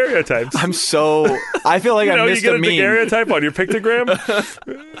 Yeah, daguerreotypes. I feel like I missed a meme. You get a daguerreotype on your pictogram.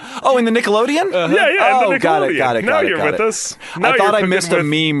 Oh, in the Nickelodeon? Yeah. Oh, in the Nickelodeon. got it. Now you're with us. I thought I missed a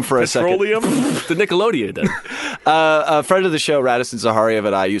meme for a second. The Nickelodeon. Then. A friend of the show, Radisson Zahariev,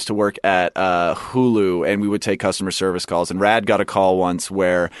 and I used to work at Hulu, and we would take customer service calls. And Rad got a call once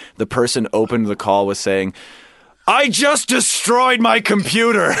where the person opened the call with saying, "I just destroyed my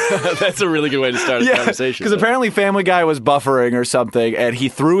computer." That's a really good way to start a conversation. Because apparently Family Guy was buffering or something, and he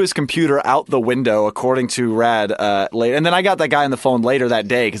threw his computer out the window, according to Rad. Later. And then I got that guy on the phone later that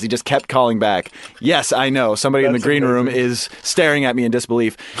day because he just kept calling back. Yes, I know. Somebody in the green room is staring at me in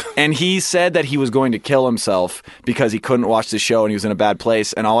disbelief. And he said that he was going to kill himself because he couldn't watch the show and he was in a bad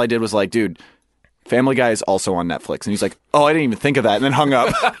place. And all I did was like, dude, Family Guy is also on Netflix. And he's like, oh, I didn't even think of that. And then hung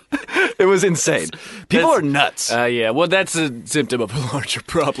up. It was insane. People are nuts. Yeah, well, that's a symptom of a larger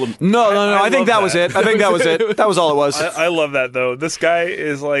problem. No. I think that was it. That was all it was. I love that, though. This guy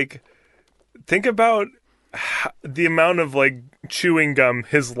is think about the amount of chewing gum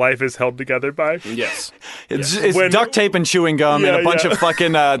his life is held together by. Yes. It's duct tape and chewing gum and a bunch of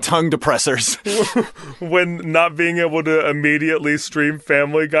fucking tongue depressors. When not being able to immediately stream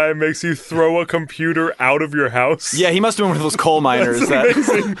Family Guy makes you throw a computer out of your house. Yeah, he must have been one of those coal miners. That's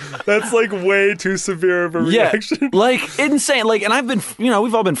amazing. That's way too severe of a reaction. Insane. And I've been,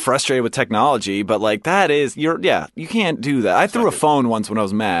 we've all been frustrated with technology, but that is, you can't do that. I threw a phone once when I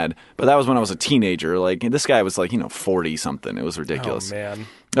was mad, but that was when I was a teenager. This guy was 40 something. It was ridiculous. Oh, man.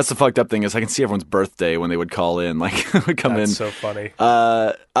 That's the fucked up thing is I can see everyone's birthday when they would call in, like would come in. That's so funny.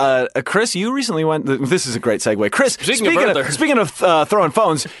 Chris, you recently went. This is a great segue. Chris, speaking of throwing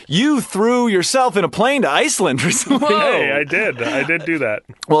phones, you threw yourself in a plane to Iceland recently. Hey, I did do that.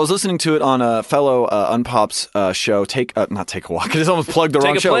 Well, I was listening to it on a fellow Unpop's show. Not take a walk. I just almost plugged the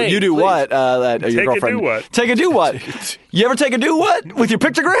wrong show. Plane, you do please. what? Your girlfriend. Do what? Take a do what? You ever take a do what with your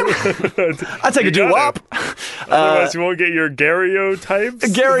pictogram? I take a do wop. Otherwise, you won't get your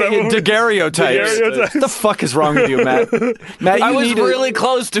daguerreotypes. Daguerreotypes. What the fuck is wrong with you, Matt? Matt, I was really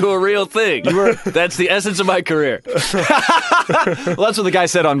close to a real thing. That's the essence of my career. Well, that's what the guy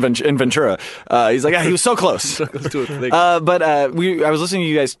said in Ventura. He's like, he was so close. But I was listening to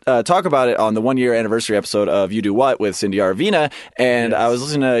you guys talk about it on the 1-year anniversary episode of You Do What with Cindy Arvina, and I was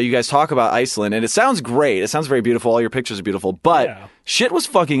listening to you guys talk about Iceland, and it sounds great. It sounds very beautiful. All your pictures are beautiful, but shit was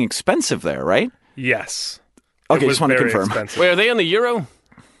fucking expensive there, right? Yes. Okay, just want to confirm. Expensive. Wait, are they on the euro?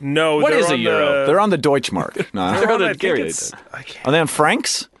 No, what is a euro? They're on the Deutschmark. No, they're on Are they on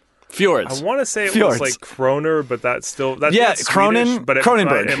francs? Fjords. I want to say it was like kroner, but that's Kronen, Swedish, but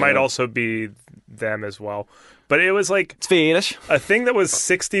Kronenberg. It might also be them as well. But it was like Swedish. A thing that was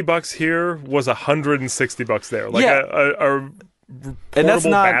 $60 here was $160 there. Like a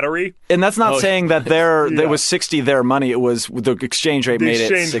portable battery. And that's not saying that it was 60 their money. It was the exchange rate made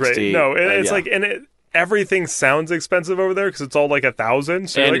it 60. Rate. No, and it's like everything sounds expensive over there because it's all like 1,000.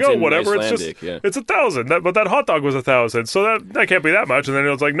 So you're like, whatever. Icelandic, it's 1,000. But that hot dog was 1,000. So that can't be that much. And then it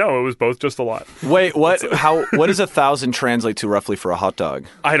was like, no, it was both just a lot. Wait, what? What does 1,000 translate to roughly for a hot dog?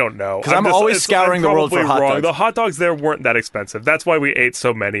 I don't know. Because I'm always scouring the world for hot dogs. The hot dogs there weren't that expensive. That's why we ate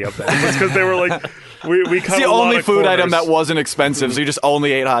so many of them. It's because they were like, we cut it's the only food item that wasn't expensive. So you just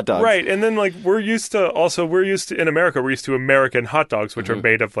only ate hot dogs, right? And then like we're used to in America, we're used to American hot dogs, which are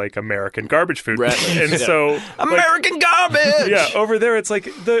made of like American garbage food, and so. American garbage! Yeah, over there it's like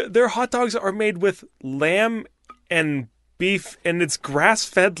their hot dogs are made with lamb and beef, and it's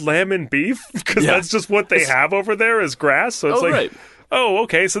grass-fed lamb and beef, because that's just what they have over there is grass. So it's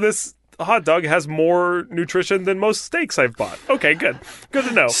okay, so this hot dog has more nutrition than most steaks I've bought. Okay, good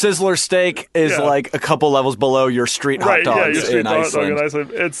to know. Sizzler steak is like a couple levels below your street hot dogs in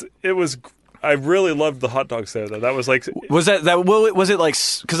Iceland. It was. I really loved the hot dogs there, though. That was like... Was it like...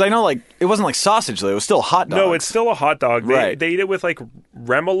 Because I know, like, it wasn't like sausage, though. It was still a hot dog. No, it's still a hot dog. Right. They eat it with, like,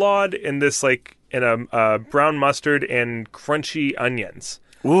 remoulade and this, like, in a brown mustard and crunchy onions.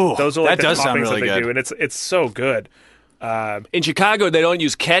 Ooh, those are like that the does toppings sound really that they good. do, and it's so good. In Chicago, they don't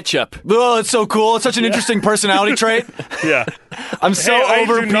use ketchup. Oh, it's so cool. It's such an interesting personality trait. Yeah. I'm so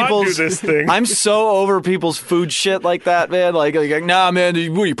over people's... Not do this thing. I'm so over people's food shit like that, man. Like nah, man,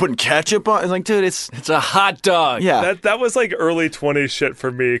 what, are you putting ketchup on? It's like, dude, it's a hot dog. Yeah. That was like early 20s shit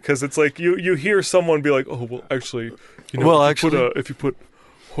for me, because it's like you hear someone be like, oh, well, actually, if you put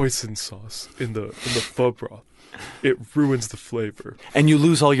hoisin sauce in the pho broth, it ruins the flavor. And you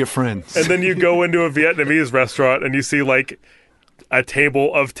lose all your friends. And then you go into a Vietnamese restaurant and you see like a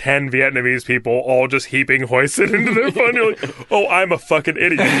table of 10 Vietnamese people all just heaping hoisin into their phone. You're like, oh, I'm a fucking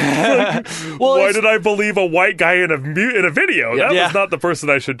idiot. Like, why did I believe a white guy in a video? That was not the person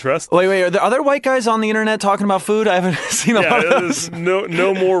I should trust. Wait, are there other white guys on the internet talking about food? I haven't seen a lot of those.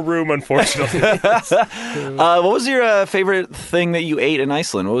 No more room, unfortunately. What was your favorite thing that you ate in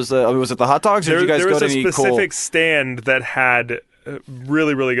Iceland? What was was it the hot dogs, or did you guys go to any cool... There was a specific stand that had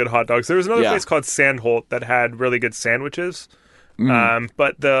really, really good hot dogs. There was another place called Sandholt that had really good sandwiches.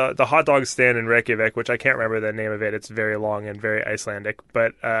 But the hot dog stand in Reykjavik, which I can't remember the name of it, it's very long and very Icelandic,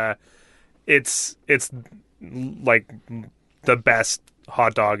 but it's like the best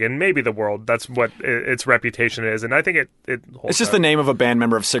hot dog in maybe the world. That's what its reputation is, and I think it holds It's just up. the name of a band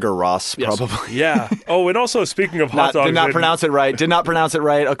member of Sigur Rós, probably. Yeah. Oh, and also speaking of hot dogs, did not pronounce it right.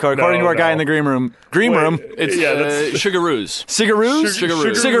 According to our guy in the green room. It's Sugaroos.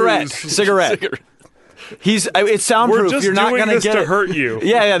 Cigarette. It's soundproof. We're just You're not doing going this get to it. hurt you.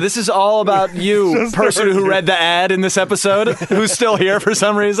 Yeah. This is all about you, person who read the ad in this episode, who's still here for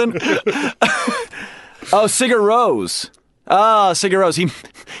some reason. Sigur Rós. Sigur Rós.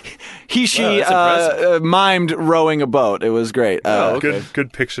 She mimed rowing a boat. It was great.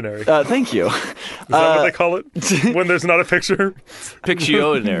 Good Pictionary. Thank you. Is that what they call it when there's not a picture?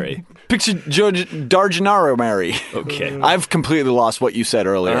 Pictionary. Darjanaro-mary. Okay. I've completely lost what you said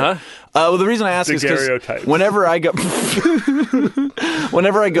earlier. Well, the reason I ask is because whenever I go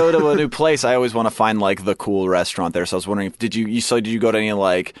to a new place, I always want to find like the cool restaurant there. So I was wondering, did you go to any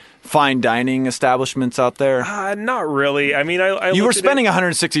like fine dining establishments out there? Not really. I mean, you were spending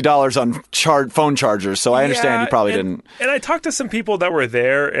 $160 on phone chargers, so I understand you probably didn't. And I talked to some people that were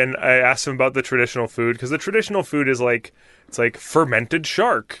there, and I asked them about the traditional food, because the traditional food is like It's like fermented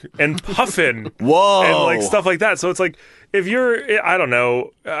shark and puffin. Whoa. And like stuff like that. So it's like, if you're, I don't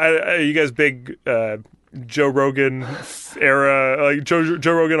know, are you guys big Joe Rogan era, like Joe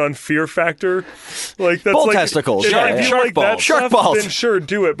Rogan on Fear Factor? Like that's bull like, testicles. If, Yeah, if you shark like balls. that Shark stuff, balls. then sure,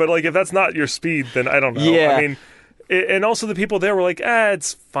 do it. But like if that's not your speed, then I don't know. Yeah. I mean, and also the people there were like,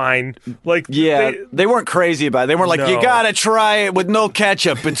 it's fine. Like, yeah, they weren't crazy about it. They weren't like, you gotta try it with no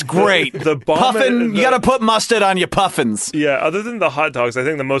ketchup. It's great. The puffin, you gotta put mustard on your puffins. Yeah, other than the hot dogs, I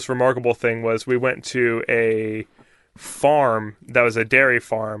think the most remarkable thing was we went to a farm that was a dairy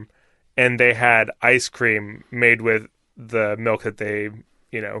farm, and they had ice cream made with the milk that they,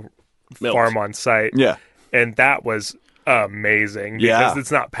 farm on site. Yeah. And that was amazing because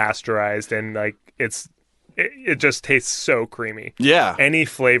it's not pasteurized and like it just tastes so creamy. Yeah. Any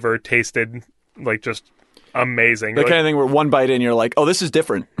flavor tasted like just amazing. The kind of thing where one bite in, you're like, oh, this is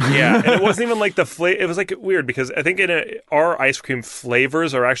different. Yeah. And it wasn't even like the flavor. It was like weird because I think our ice cream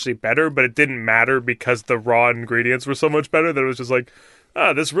flavors are actually better, but it didn't matter because the raw ingredients were so much better that it was just like,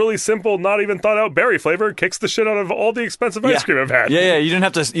 this really simple, not even thought out berry flavor kicks the shit out of all the expensive ice cream I've had. Yeah, you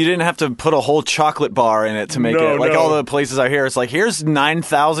didn't have to put a whole chocolate bar in it to make it like all the places out here. It's like, here's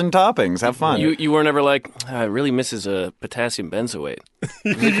 9,000 toppings. Have fun. You weren't ever like, it really misses a potassium benzoate.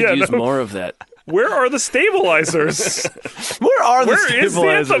 We could use more of that. Where are the stabilizers? Where is the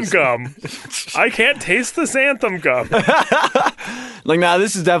Anthem gum? I can't taste this Anthem gum. Like,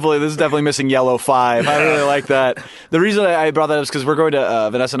 this is definitely missing Yellow 5. I really like that. The reason I brought that up is because we're going to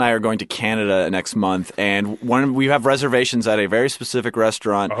Vanessa and I are going to Canada next month, and we have reservations at a very specific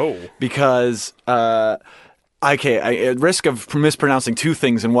restaurant. Oh, because at risk of mispronouncing two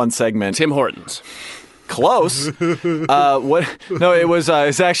things in one segment, Tim Hortons. Close. What? No, it was.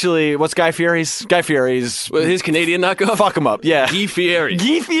 It's actually what's Guy Fieri's? Guy Fieri's. His Canadian knockoff. Fuck him up. Yeah. Guy Fieri.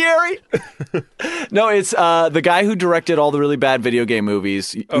 Guy Fieri. No, it's the guy who directed all the really bad video game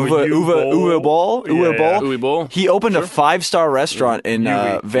movies. Uwe Boll. He opened a 5-star restaurant in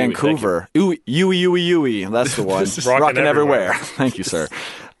Vancouver. Yui. That's the one. Rockin' everywhere. Thank you, sir.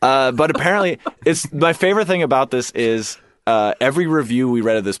 But apparently, it's my favorite thing about this is. Every review we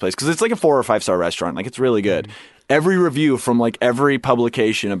read of this place, because it's like a 4 or 5-star restaurant, like it's really good. Every review from like every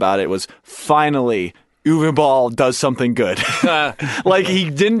publication about it was finally Uwe Boll does something good. Like he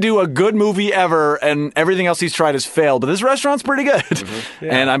didn't do a good movie ever, and everything else he's tried has failed. But this restaurant's pretty good,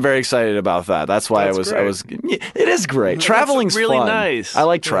 and I'm very excited about that. That's why I was. It is great. Traveling's really fun. Nice. I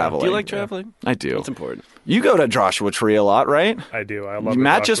like traveling. Do you like traveling? I do. It's important. You go to Joshua Tree a lot, right? I do. I love.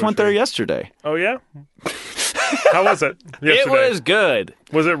 Matt just went there yesterday. Oh yeah. How was it? Yesterday? It was good.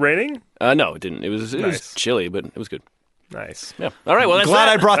 Was it raining? No, it didn't. It was chilly, but it was good. Nice. Yeah. All right. Well, that's glad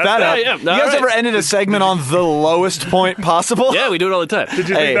I brought that up. Yeah. You guys ever ended a segment on the lowest point possible? Yeah, we do it all the time. Did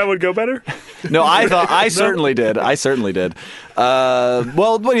you think that would go better? No, I certainly did.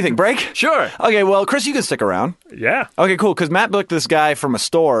 Well, what do you think? Break? Sure. Okay, well, Chris, you can stick around. Yeah. Okay, cool, because Matt booked this guy from a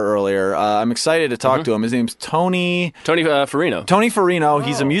store earlier. I'm excited to talk to him. His name's Tony Farino. Tony Farino.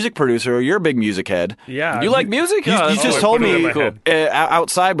 He's a music producer. You're a big music head. Yeah. You like music? You just told me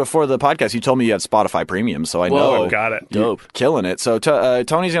outside before the podcast, you told me you had Spotify Premium, so I know. Got it. Dope. Killing it. So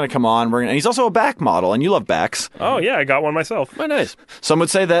Tony's going to come on. And he's also a back model, and you love backs. Oh, yeah, I got one myself. Oh, nice. Some would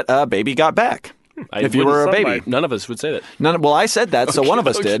say that baby got back. If you were a baby. None of us would say that. Well, I said that, so one of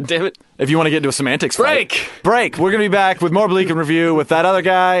us did. Damn it. If you want to get into a semantics Break. fight. Break. We're going to be back with more Bleak and Review with that other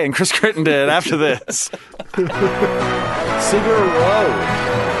guy and Chris Crittenden after this. Cigar Road.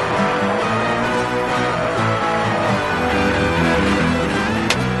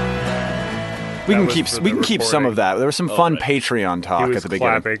 We can keep some of that. There was some fun Patreon talk at the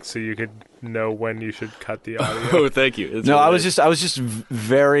beginning. He was clapping so you could know when you should cut the audio. Oh, thank you. It's I was just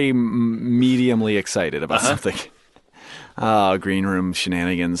very mediumly excited about something. Oh, green room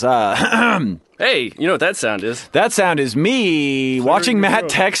shenanigans. Hey, you know what that sound is? That sound is me watching Matt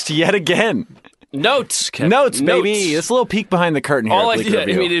text yet again. Notes, Kevin. Notes, baby. It's a little peek behind the curtain here. All I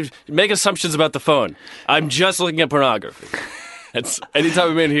mean is make assumptions about the phone. I'm just looking at pornography.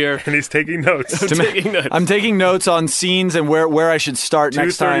 Anytime I'm in here. And he's taking notes. I'm taking notes on scenes and where I should start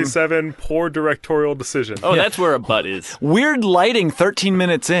next time. 237, poor directorial decision. Oh, that's where a butt is. Weird lighting 13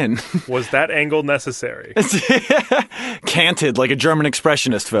 minutes in. Was that angle necessary? Canted like a German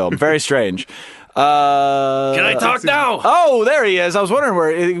expressionist film. Very strange. Can I talk now? Oh, there he is. I was wondering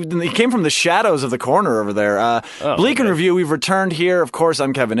where he came from. The shadows of the corner over there. Bleak and Review. We've returned here. Of course,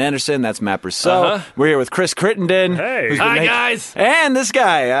 I'm Kevin Anderson. That's Matt Brousseau. We're here with Chris Crittenden. Hey, hi guys. And this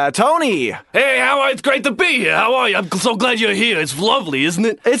guy, Tony. Hey, how are you? It's great to be here. How are you? I'm so glad you're here. It's lovely, isn't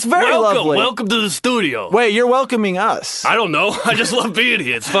it? It's very lovely. Welcome to the studio. Wait, you're welcoming us? I don't know. I just love being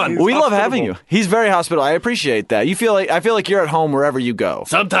here. It's fun. We love having you. He's very hospitable. I appreciate that. I feel like you're at home wherever you go.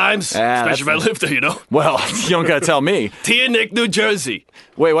 Sometimes, especially if I live there, you know. Well, you don't gotta tell me. Teaneck, New Jersey.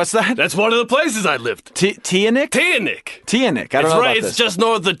 Wait, what's that? That's one of the places I lived. Teaneck? Teaneck. Teaneck. I don't know about this. It's just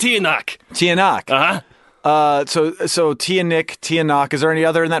north of Teaneck. Teaneck. So Teaneck. Is there any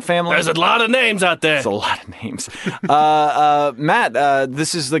other in that family? There's a lot of names out there. There's a lot of names. Matt,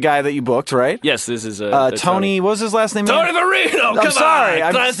 this is the guy that you booked, right? Yes, this is Tony. What was his last name? Tony Farino. I'm sorry.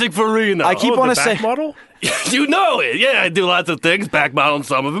 Classic Farino. I keep wanting to say model. You know it. Yeah, I do lots of things. Back modeling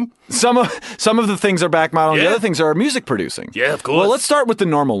some of them. Some of the things are back modeling. The other things are music producing. Yeah, of course. Well, let's start with the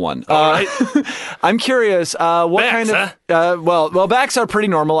normal one. All right. I'm curious. What backs, kind of? Well, backs are pretty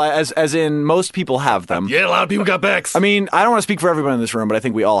normal, as in most people have them. Yeah, a lot of people got backs. I mean, I don't want to speak for everyone in this room, but I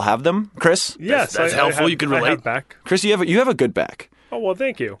think we all have them. Chris? Yes, that's helpful. You can relate. I have back. Chris, you have a good back. Oh, well,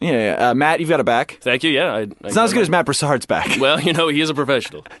 thank you. Yeah. Matt, you've got a back. Thank you, yeah. It's not as good as Matt Broussard's back. Well, you know, he is a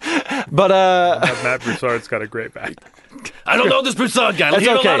professional. But, Matt Broussard's got a great back. I don't know this Broussard guy. I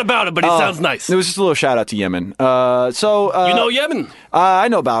hear a lot about him, but he sounds nice. It was just a little shout out to Yemen. You know Yemen? I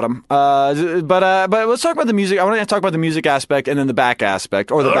know about him. But let's talk about the music. I want to talk about the music aspect and then the back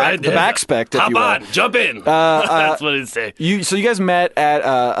aspect, or the back spect, if you will. Hop on, jump in. That's what it say. So you guys met at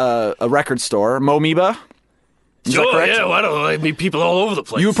a record store, Momiba. Sure, yeah. Well, I don't know. I meet people all over the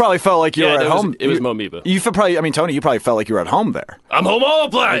place. You probably felt like you were at home. It was Momiba. Tony, you probably felt like you were at home there. I'm home all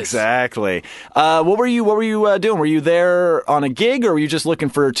the place. Exactly. What were you doing? Were you there on a gig, or were you just looking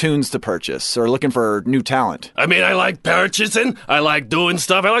for tunes to purchase, or looking for new talent? I mean, I like purchasing. I like doing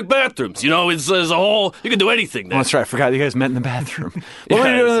stuff. I like bathrooms. You know, it's a whole. You can do anything there. Oh, that's right. I forgot you guys met in the bathroom. What were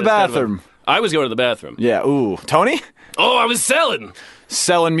you doing in the bathroom? I was going to the bathroom. Yeah. Ooh, Tony? Oh, I was selling.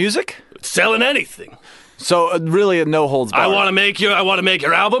 Selling music? Selling anything. So really, no holds barred. I want to make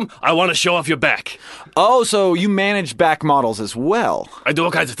your album. I want to show off your back. Oh, so you manage back models as well? I do all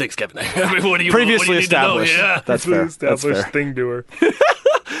kinds of things, Kevin. I mean, Previously established. Yeah. That's fair. Established thing doer.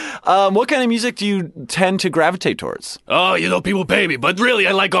 What kind of music do you tend to gravitate towards? Oh, you know, people pay me, but really,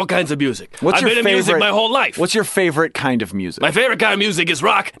 I like all kinds of music. I've been in music my whole life. What's your favorite kind of music? My favorite kind of music is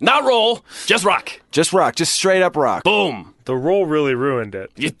rock, not roll, just rock. Just rock, just straight up rock. Boom. The roll really ruined it.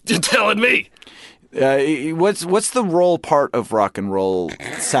 You're telling me. What's the roll part of rock and roll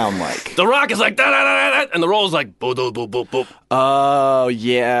sound like? The rock is like da da da da, and the roll is like boo boo boo boo boo. Oh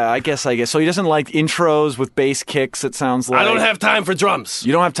yeah, I guess. So he doesn't like intros with bass kicks. It sounds like. I don't have time for drums.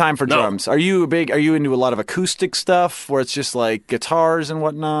 You don't have time for drums. Are you into a lot of acoustic stuff where it's just like guitars and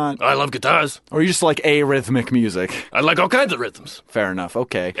whatnot? I love guitars. Or are you just like arrhythmic music? I like all kinds of rhythms. Fair enough.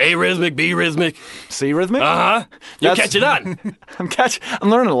 Okay. A-rhythmic, B-rhythmic, C-rhythmic. You're catching on. I'm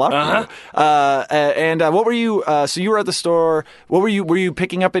learning a lot from you. And what were you? So you were at the store. What were you? Were you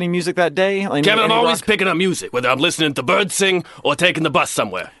picking up any music that day? Kevin, I'm always picking up music, whether I'm listening to birds sing or taking the bus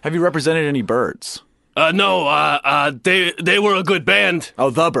somewhere. Have you represented any birds? No. They were a good band. Oh,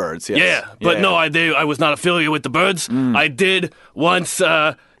 the Birds. Yes. Yeah, but no, I was not affiliated with the Birds. I did once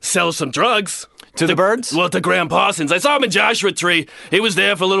sell some drugs. To the Birds? Well, to Graham Parsons. I saw him in Joshua Tree. He was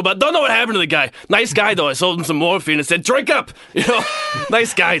there for a little bit. Don't know what happened to the guy. Nice guy, though. I sold him some morphine and said, drink up. You know,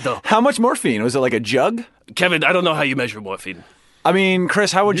 nice guy, though. How much morphine? Was it like a jug? Kevin, I don't know how you measure morphine. I mean,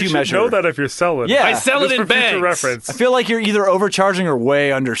 Chris, how would you measure? You should know that if you're selling. Yeah. I sell it in bags. Reference. I feel like you're either overcharging or way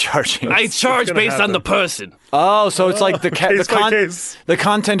undercharging. I charge based on the person. Oh, so it's like the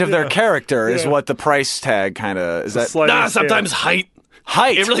content of their character is Yeah. what the price tag kind of is. That Nah, sometimes height.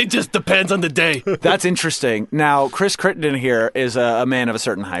 It really just depends on the day. That's interesting. Now, Chris Crittenden here is a man of a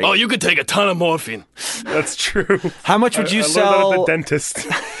certain height. Oh, you could take a ton of morphine. That's true. How much would you I sell? learned that at the dentist.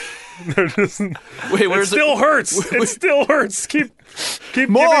 Wait, where's it? Still hurts. It still hurts. Keep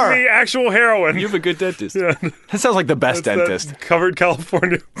More. giving me actual heroin. You have a good dentist. Yeah. That sounds like the best dentist. Covered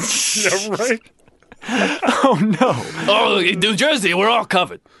California. Yeah, right. Oh no. Oh, in New Jersey, we're all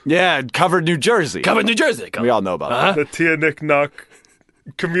covered. Yeah, covered New Jersey. Covered New Jersey. We all know about that. The Tia Nick Knock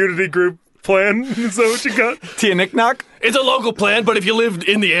community group plan. Is that what you got? Tia Nick Knock? It's a local plan, but if you live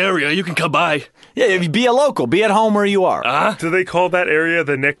in the area, you can come by. Yeah, if you be a local, be at home where you are. Do they call that area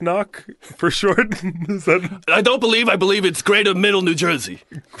the Nick Knock for short? Is that I believe it's Greater Middle New Jersey.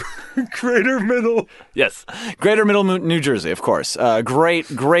 Greater Middle? Yes. Greater Middle New Jersey, of course. Great,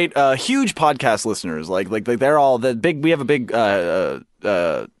 huge podcast listeners. Like they're all the big. We have a big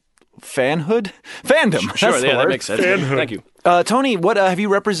fanhood? Fandom. Sure, that's the yeah, word. that makes sense. Fanhood. Thank you. Tony, what have you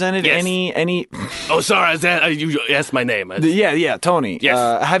represented any? Oh, sorry, you asked my name. Yeah, Tony.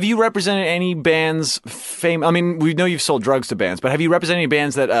 Yes. Have you represented any bands? I mean, we know you've sold drugs to bands, but have you represented any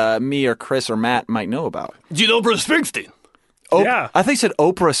bands that me or Chris or Matt might know about? Do you know Bruce Springsteen? Yeah, I think you said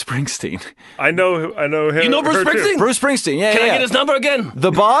Oprah Springsteen. I know him. You know Bruce Springsteen? Bruce Springsteen. Yeah. Can I get his number again?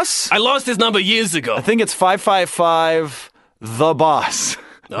 The Boss. I lost his number years ago. I think it's 555 The Boss.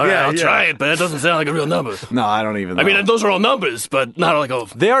 All right, I'll try it, but that doesn't sound like a real number. No, I don't even know. I mean, those are all numbers, but not like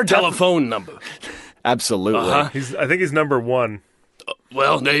a telephone number. Absolutely. I think he's number 1.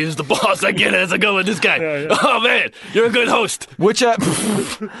 Well, he's the boss. I get it as I go with this guy. Oh, man, you're a good host. Which, yeah,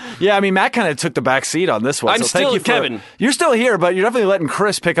 I mean, Matt kind of took the back seat on this one. I'm still Kevin. You're still here, but you're definitely letting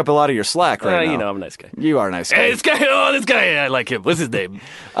Chris pick up a lot of your slack right now. You know, I'm a nice guy. You are a nice guy. Hey, this guy, I like him. What's his name?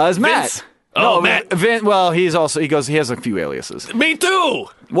 It's Matt. Vince? Oh, Matt. Well, he has a few aliases. Me too.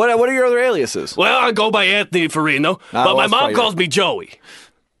 What are your other aliases? Well, I go by Anthony Farino, but my mom calls me Joey.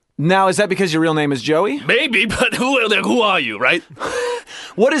 Now, is that because your real name is Joey? Maybe, but who are you, right?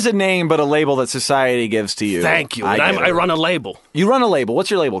 What is a name but a label that society gives to you? Thank you. I run a label. You run a label.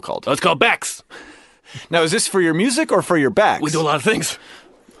 What's your label called? It's called Bex. Now, is this for your music or for your backs? We do a lot of things.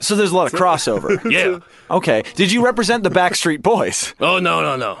 So there's a lot of crossover. Yeah. Okay. Did you represent the Backstreet Boys? Oh,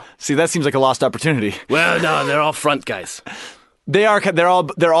 no. See, that seems like a lost opportunity. Well, no, they're all front guys. They're all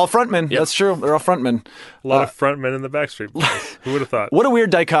frontmen. Yep. That's true. They're all frontmen. A lot of frontmen in the Backstreet Boys. Who would have thought? What a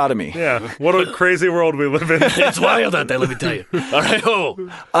weird dichotomy. Yeah. What a crazy world we live in. It's wild out there, let me tell you. All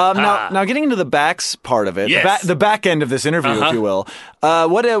right, Now getting into the backs part of it, yes. the back end of this interview, if you will.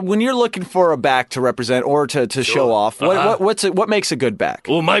 When you're looking for a back to represent or to show off, what makes a good back?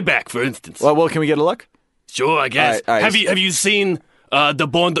 Well, my back, for instance. Well, can we get a look? Sure, I guess. All right. Have you seen the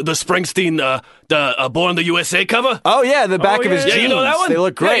Springsteen Born in the USA cover? Oh yeah, the back of his jeans. Yeah, you know that one? They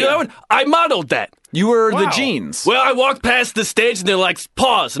look great. Yeah, you know that one? I modeled that. You were the jeans. Well, I walked past the stage and they're like,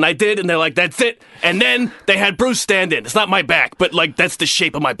 pause. And I did, and they're like, that's it. And then they had Bruce stand in. It's not my back, but like that's the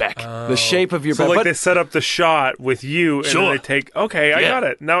shape of my back. The shape of your back. So like they set up the shot with you and Sure. then they take, okay, I got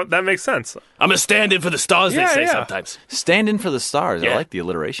it. Now that makes sense. I'm a stand in for the stars, they say sometimes. Stand in for the stars. Yeah. I like the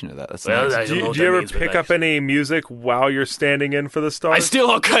alliteration of that. That's Well, nice. I don't know Do what you that ever means, but pick up any music while you're standing in for the stars? I steal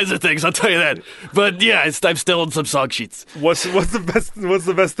all kinds of things, I'll tell you that. But yeah, I'm stolen some song sheets. What's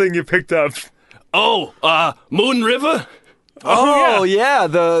the best thing you picked up? Oh, Moon River? Oh yeah,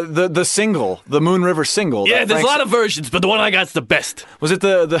 the single, the Moon River single. Yeah, there's a lot of versions, but the one I got's the best. Was it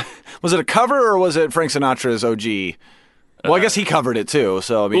was it a cover or was it Frank Sinatra's OG? Well, I guess he covered it too.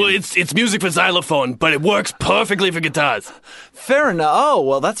 So I mean, Well, it's music for xylophone, but it works perfectly for guitars. fair enough. Oh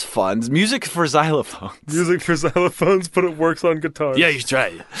well, that's fun. Music for xylophones. Music for xylophones, but it works on guitars. Yeah, you should try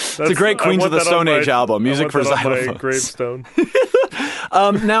it. It's a great Queens of the Stone Age album. Music for I want that on my xylophones. gravestone.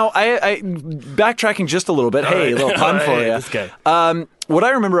 Now, I backtracking just a little bit. Hey, a little pun for you. This guy. What I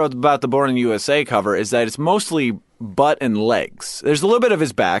remember about the Born in the USA cover is that it's mostly butt and legs. There's a little bit of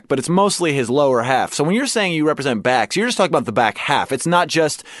his back, but it's mostly his lower half. So when you're saying you represent backs, you're just talking about the back half. It's not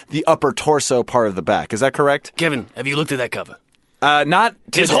just the upper torso part of the back. Is that correct? Kevin, have you looked at that cover? Not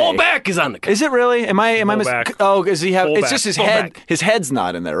today. His whole back is on the cover. Is it really? Am I back. Oh, does he have? Whole It's back. just his Whole head. back. His head's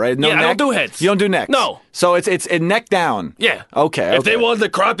not in there, right? No Yeah, neck? I don't do heads. You don't do necks. No. So it's neck down. Yeah. Okay. If they wanted to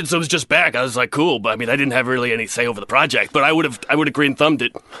crop it so it was just back, I was like, cool. But I mean, I didn't have really any say over the project. But I would have green thumbed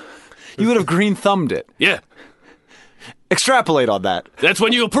it. You would have green thumbed it. Yeah. Extrapolate on that. That's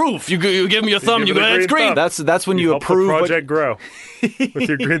when you approve. You give me your thumb. You give go, it a that's green green. thumb. That's when you Help approve. the project grow with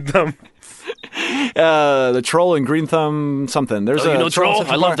your green thumb. The Troll and Green Thumb something. There's Oh, a you know Troll?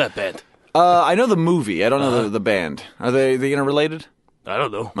 Central I love Park. that band. I know the movie. I don't know the band. Are they interrelated? I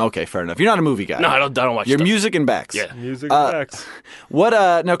don't know. Okay, fair enough. You're not a movie guy. No, I don't watch You're stuff. music and backs. Yeah. Music backs. What?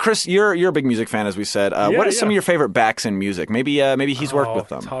 Now, Chris, you're a big music fan, as we said. What are some of your favorite backs in music? Maybe he's worked with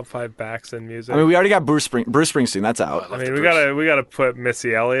them. Top 5 backs in music. I mean, we already got Bruce Springsteen. That's out. I mean, we gotta put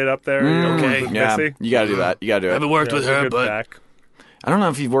Missy Elliott up there. Okay. With Yeah, Missy. you got to do that. You got to do I haven't it. worked with That's a her, good but back. I don't know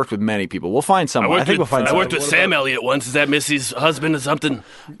if you've worked with many people. We'll find someone. I think we'll find I someone. worked with Sam Elliott once. Is that Missy's husband or something?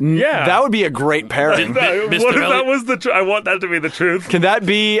 Yeah, That would be a great pairing. Mr. What if that Elliott? was the? I want that to be the truth. Can that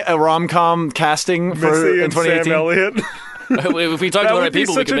be a rom-com casting for Missy in and 2018? Sam Elliott. If we talk to That the right would be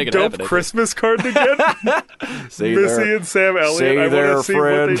people, we such can a make it dope happen. Christmas card to get. See Missy there. and Sam Elliott. See I there, want to see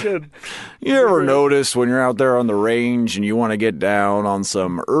friend. what they did. You ever notice when you're out there on the range and you want to get down on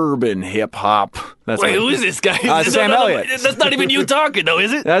some urban hip hop? Wait, who is this guy? Sam Elliott. That's not even you talking, though,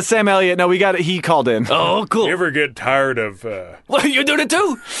 is it? That's Sam Elliott. No, we got it. He called in. Oh, cool. You ever get tired of... Well, you're doing it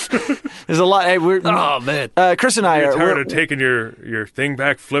too? There's a lot. Hey, oh, man. Chris and I are... You're tired of taking your thing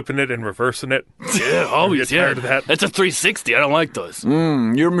back, flipping it, and reversing it? Yeah, always, tired of that? That's a 360. I don't like those.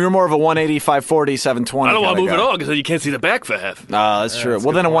 You're more of a 180, 540, 720 I don't want to move at all because then you can't see the back for half. That's true.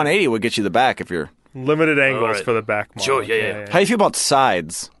 Well, then a 180 would get you the back if you're... Limited angles for the back model. Sure, yeah. How do you feel about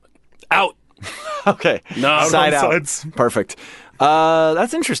sides? Out. Okay. No, side out. Sides. Perfect.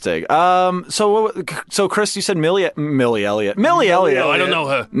 That's interesting. So Chris, you said Millie Elliott. Millie Elliott. No, I don't know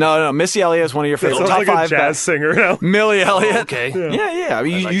her. No. Missy Elliott is one of your favorite. Sounds top like five a jazz singer now. Millie Elliott. Oh, okay. Yeah. I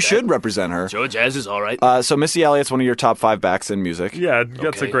mean, you should represent her. Sure, jazz is all right. So Missy Elliott's one of your top 5 backs in music. Yeah,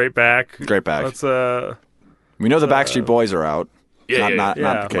 that's a great back. Great back. That's we know the Backstreet Boys are out. Not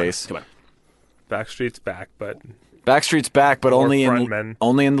the case. Come on. Backstreet's back, but Backstreet's back, but only in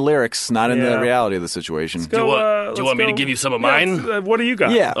the lyrics, not in the Yeah. reality of the situation. Do you want me to give you some of mine? What do you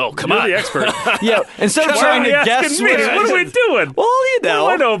got? Yeah. Oh, come You're on. the expert. Yeah, instead of trying to guess me, what are we doing? Well, you know.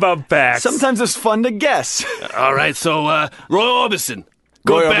 What do I know about backs? Sometimes it's fun to guess. All right, so Roy Orbison.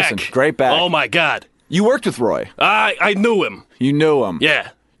 Roy Good Orbison, back. great back. Oh, my God. You worked with Roy. I knew him. You knew him.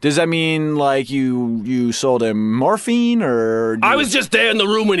 Yeah. Does that mean like you sold him morphine or? I was just there in the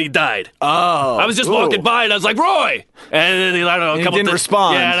room when he died. Oh, I was just walking by and I was like, Roy! And then I don't know, a he couple didn't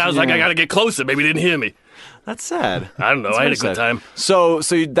respond. Yeah, and I was like, I gotta get closer. Maybe he didn't hear me. That's sad. I don't know. I had a good time. So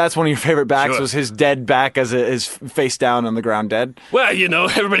that's one of your favorite backs Sure. was his dead back as his face down on the ground dead? Well, you know,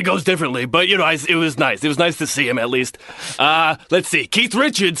 everybody goes differently, but, you know, it was nice. It was nice to see him, at least. Let's see. Keith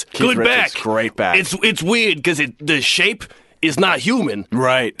Richards, good Richards, back. great back. It's weird because the shape is not human.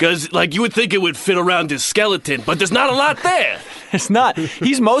 Right. Because, like, you would think it would fit around his skeleton, but there's not a lot there. It's not.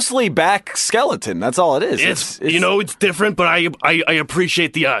 He's mostly back skeleton. That's all it is. It's it's different, but I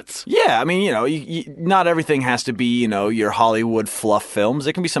appreciate the arts. Yeah, I mean, you know, not everything has to be, you know, your Hollywood fluff films.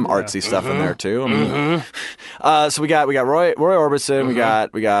 There can be some artsy stuff in there too. I mean, so we got Roy Orbison.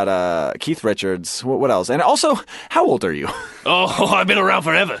 We got Keith Richards. What else? And also, how old are you? Oh, I've been around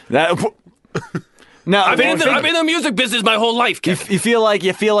forever. No, I've been in the music business my whole life, Kevin. You feel like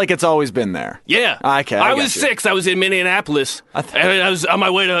it's always been there. Yeah. Okay. I was 6. I was in Minneapolis. And I was on my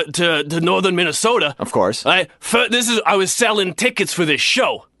way to northern Minnesota. Of course. I was selling tickets for this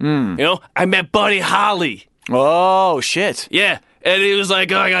show. You know, I met Buddy Holly. Oh shit. Yeah, and he was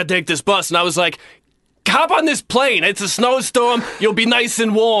like, "Oh, I gotta take this bus," and I was like, "Hop on this plane. It's a snowstorm. You'll be nice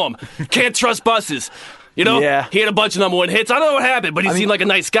and warm. Can't trust buses." You know, he had a bunch of #1 hits. I don't know what happened, but he seemed like a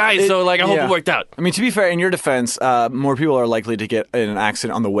nice guy, so I hope it worked out. I mean, to be fair, in your defense, more people are likely to get in an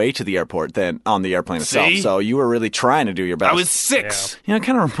accident on the way to the airport than on the airplane itself. So you were really trying to do your best. I was 6. You know, it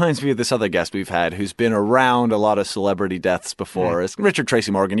kind of reminds me of this other guest we've had who's been around a lot of celebrity deaths before. It's Richard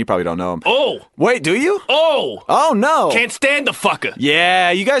Tracy Morgan. You probably don't know him. Oh. Wait, do you? Oh, no. Can't stand the fucker.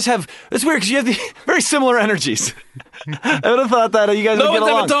 Yeah, you guys have... It's weird because you have the very similar energies. I would have thought that you guys would get along.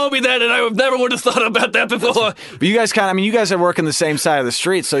 No one's ever told me that, and I never would have thought about that before. But you guys you guys are working the same side of the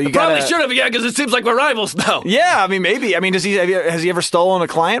street, so you probably should have, because it seems like we're rivals now. Yeah, I mean, maybe. I mean, has he ever stolen a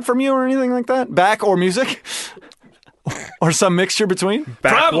client from you or anything like that? Back or music? Or some mixture between?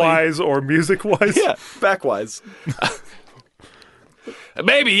 Back-wise or music-wise? Yeah, back-wise.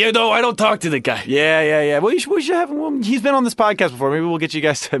 Maybe, you know, I don't talk to the guy. Yeah. Well, we should have him. Well, he's been on this podcast before. Maybe we'll get you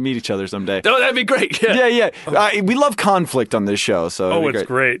guys to meet each other someday. Oh, that'd be great. Yeah. We love conflict on this show. So it's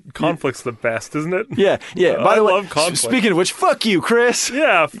great. Conflict's the best, isn't it? Yeah. By the way, love conflict. Speaking of which, fuck you, Chris.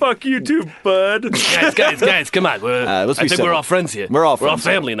 Yeah, fuck you too, bud. Guys, come on. Let's be civil. We're all friends here. We're all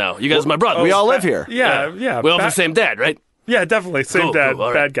family now. You guys are my brothers. We all live here. Yeah. We all have the same dad, right? Yeah, definitely. Same dad,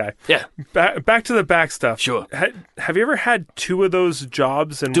 cool. bad guy. Yeah. Back to the back stuff. Sure. Have you ever had 2 of those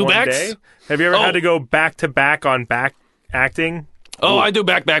jobs in one backs? day? Have you ever had to go back to back on back acting? Oh, I do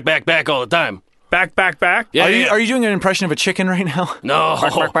back all the time. Back? Yeah, Are you doing an impression of a chicken right now? No.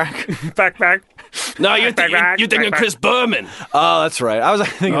 Back. No, you're thinking of Chris Berman. Oh, that's right. I was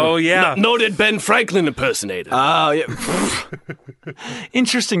thinking. Oh, yeah. Noted Ben Franklin impersonator. Oh, yeah.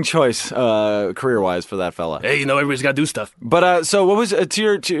 Interesting choice, career-wise, for that fella. Hey, you know, everybody's got to do stuff. But so, what was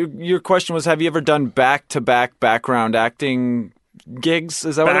to your question was? Have you ever done back-to-back background acting gigs?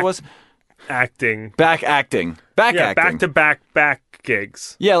 Is that what it was? Acting. Back acting. Acting. Back-to-back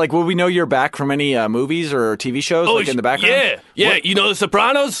gigs. Yeah, like will we know you're back from any movies or TV shows like in the background? Yeah. What? You know The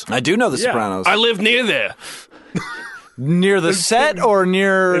Sopranos? I do know The Sopranos. I live near there. Near the set or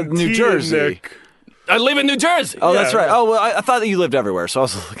near New Jersey? I live in New Jersey. Oh, that's right. Oh, well, I thought that you lived everywhere, so I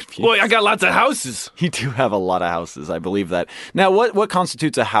was a little confused. Boy, I got lots of houses. You do have a lot of houses. I believe that. Now, what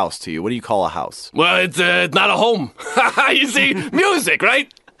constitutes a house to you? What do you call a house? Well, it's not a home. You see, music,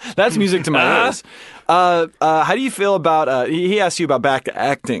 right? That's music to my ears. How do you feel about? He asked you about back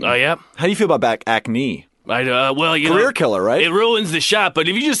acting. Oh yeah. How do you feel about back acne? Well, career killer, right? It ruins the shot, but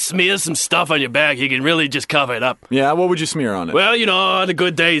if you just smear some stuff on your back, you can really just cover it up. Yeah, what would you smear on it? Well, on a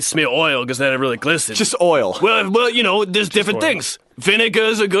good day, smear oil because then it really glistens. Just oil. Well, there's different things.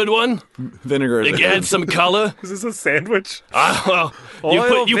 Vinegar's a good one. Vinegar. It adds some color. Is this a sandwich? Well,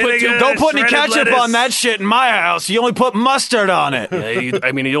 Oil, vinegar, don't put any ketchup lettuce. on that shit in my house. You only put mustard on it. Yeah, you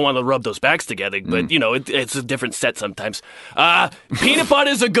don't want to rub those backs together, but it's a different set sometimes. Peanut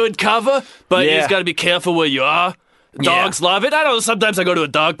butter's a good cover, but you just got to be careful where you are. Dogs love it. I don't know. Sometimes I go to a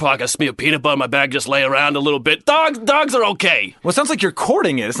dog park, I smear peanut butter on my back, just lay around a little bit. Dogs are okay. Well, it sounds like you're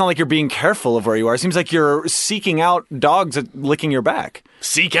courting it. It's not like you're being careful of where you are. It seems like you're seeking out dogs at licking your back.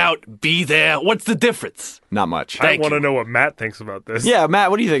 Seek out, be there. What's the difference? Not much. I want to know what Matt thinks about this. Yeah,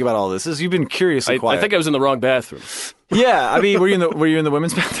 Matt, what do you think about all this? You've been curiously quiet. I think I was in the wrong bathroom. Yeah, I mean, were you in the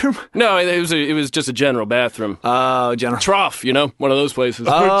women's bathroom? No, it was just a general bathroom. Oh, general trough. One of those places.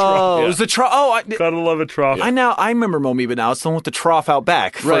 Oh, it was the trough. Oh, gotta love a trough. I remember Momoeba now. It's the one with the trough out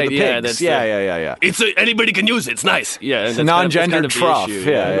back for the pigs. Yeah. It's anybody can use it. It's nice. Yeah, it's a non-gendered trough.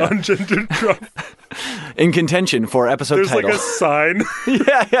 Yeah. Non-gendered trough. In contention for episode There's title. There's like a sign.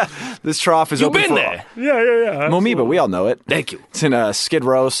 Yeah. This trough is You've open been for there. Yeah. Momoeba, we all know it. Thank you. It's in Skid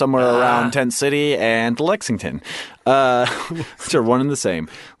Row, somewhere around Tent City and Lexington. Which are one and the same.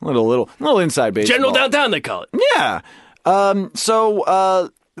 Little inside baseball. General downtown, they call it. Yeah.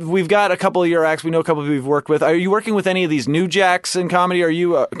 So we've got a couple of your acts. We know a couple of people you've worked with. Are you working with any of these new jacks in comedy? Are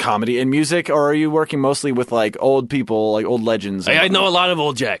you comedy in music, or are you working mostly with like old people, like old legends? I know a lot of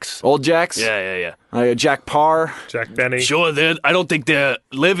old jacks. Old jacks? Yeah. Jack Parr, Jack Benny. Sure, I don't think they're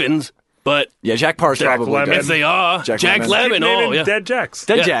livings, but yeah, Jack Parr's probably Lemon. good. If they are, Jack Lemmon. Oh, yeah. Dead Jacks.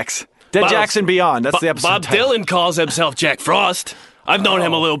 Dead Jacks. Dead Jacks and Beyond. That's the episode Bob title. Dylan calls himself Jack Frost. I've known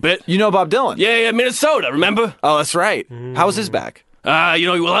him a little bit. You know Bob Dylan? Yeah, Minnesota, remember? Oh, that's right. How was his back? He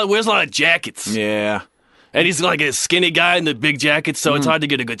wears a lot of jackets. Yeah. And he's like a skinny guy in the big jackets, so it's hard to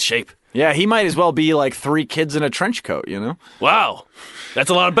get a good shape. Yeah, he might as well be like 3 kids in a trench coat, Wow. That's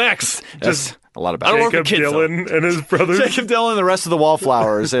a lot of backs. Just a lot of backs. I don't work with Jacob kids, Dylan and his brothers. Jacob Dylan and the rest of the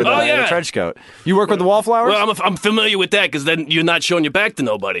Wallflowers in a trench coat. You work with the Wallflowers? Well, I'm familiar with that because then you're not showing your back to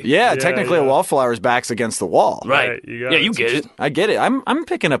nobody. Yeah, technically a Wallflower's back's against the wall. Right. You get it. I get it. I'm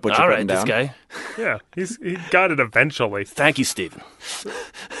picking up what you're putting down. All right, this guy. Yeah, he got it eventually. Thank you, Stephen.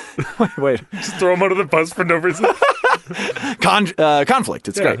 Wait. Just throw him under the bus for no reason. Conflict.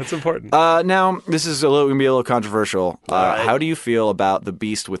 It's great. It's important. Now, this is going to be a little controversial. Right. How do you feel about the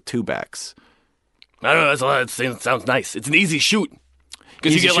Beast with 2 backs? I don't know. It sounds nice. It's an easy shoot.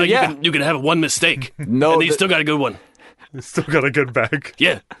 Because Easy shoot, you can have one mistake. No, and then you still got a good one. He's still got a good back.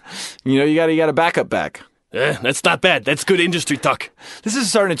 Yeah. You got a backup back. Yeah, that's not bad. That's good industry talk. This is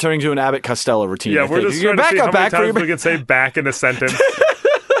starting to turn into an Abbott Costello routine. Yeah, we're just trying to see how many times we can say back in a sentence.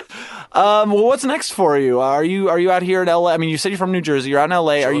 Well, what's next for you? Are you out here in LA? I mean, you said you're from New Jersey. You're out in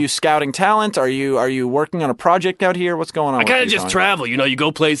LA. Sure. Are you scouting talent? Are you working on a project out here? What's going on? I kind of just travel. You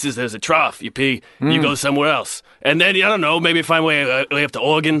go places. There's a trough. You pee. You go somewhere else, and then I don't know. Maybe find way up to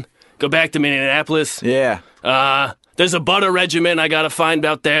Oregon. Go back to Minneapolis. Yeah. There's a butter regiment I gotta find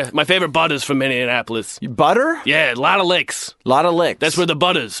out there. My favorite butter's from Minneapolis. Butter? Yeah, a lot of lakes. That's where the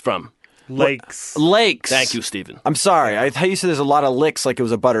butter's from. Lakes. Thank you, Stephen. I'm sorry. I thought you said there's a lot of licks like it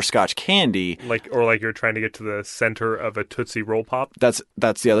was a butterscotch candy. Like you're trying to get to the center of a Tootsie Roll Pop. That's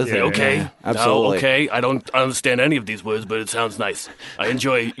the other thing. Okay. Yeah, absolutely. No, okay. I don't understand any of these words, but it sounds nice. I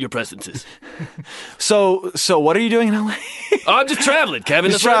enjoy your presences. So what are you doing in LA? I'm just traveling,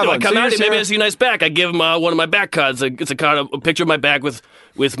 Kevin. Just That's what I do. I traveling. come So out you're here, maybe I see a nice back. I give them one of my back cards. It's a card, a picture of my back with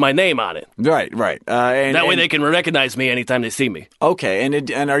my name on it. Right. That way they can recognize me anytime they see me. Okay,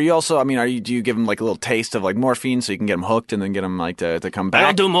 and are you also? I mean, do you give them like a little taste of like morphine so you can get them hooked and then get them like to come back? I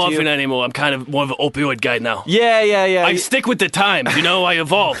don't do morphine anymore. I'm kind of more of an opioid guy now. Yeah. I stick with the times. I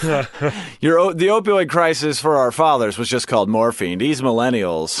evolve. The opioid crisis for our fathers was just called morphine. These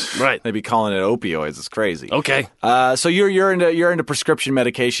millennials, right? They'd be calling it opioids. It's crazy. Okay. So you're into prescription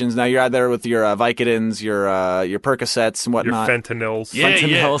medications now. You're out there with your Vicodins, your Percocets and whatnot. Your fentanyls. Yeah.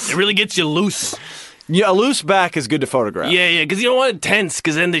 It really gets you loose. Yeah, a loose back is good to photograph. Yeah, because you don't want it tense,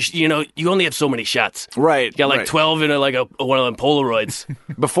 because then you only have so many shots. Right. You got 12 in one of them Polaroids.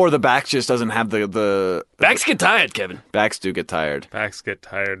 Before the back just doesn't have the... Backs get tired, Kevin. Backs do get tired. Backs get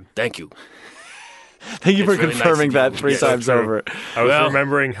tired. Thank you. Thank you for really confirming nice that 3 times over. I was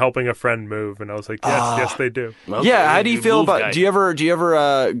remembering helping a friend move, and I was like, yes, they do. Okay, Yeah, how do you feel about? guy. Do you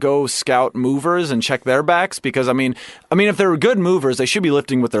ever go scout movers and check their backs? Because I mean, if they're good movers, they should be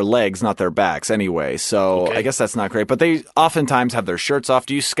lifting with their legs, not their backs, anyway. So I guess that's not great. But they oftentimes have their shirts off.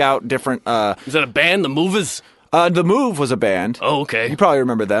 Do you scout different? Is that a band, The Movers? The Move was a band. Oh, okay. You probably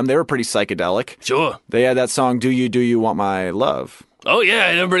remember them. They were pretty psychedelic. Sure. They had that song, Do You Want My Love? Oh, yeah,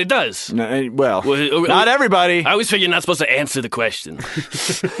 everybody does. Well, not everybody. I always figure you're not supposed to answer the question.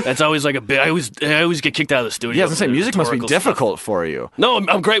 That's always like a bit. I always get kicked out of the studio. Yeah, I was going to say, music must be rhetorical difficult for you. No,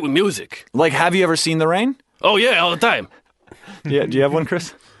 I'm great with music. Like, have you ever seen The Rain? Oh, yeah, all the time. Yeah, do you have one,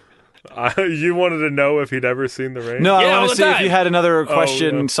 Chris? You wanted to know if he'd ever seen The Rain? No, Yeah, I all want the to see if time. you had another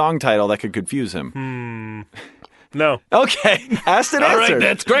question song title that could confuse him. No. Okay, asked and All answered. right,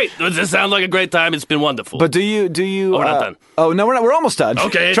 that's great. Does this sound like a great time? It's been wonderful. But do you? Oh, we're not done. Oh no, we're not. We're almost done.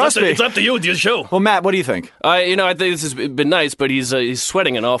 Okay, Trust me. it's up to you. It's your show. Well, Matt, what do you think? I think this has been nice, but he's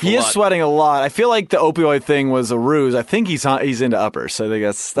sweating an awful He lot. is sweating a lot. I feel like the opioid thing was a ruse. I think he's into uppers. So I think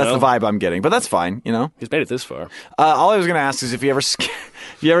that's the vibe I'm getting. But that's fine. You know. He's made it this far. All I was going to ask is if you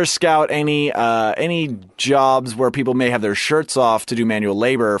ever scout any jobs where people may have their shirts off to do manual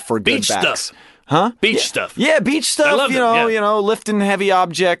labor for good Beach backs. stuff. Huh? Beach stuff. Yeah, beach stuff. I love you them, know, yeah. lifting heavy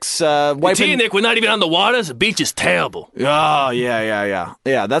objects, wiping. Nick, we're not even on the water. The beach is terrible. Oh yeah.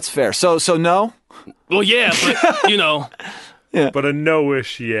 That's fair. So no. Well, yeah, but But a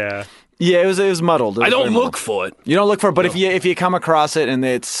no-ish, yeah. Yeah, it was muddled. It I was don't very look muddled. for it. You don't look for it, but if you come across it and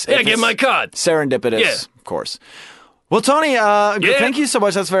it's Yeah, get my card. serendipitous, Yeah. of course. Well, Tony, thank you so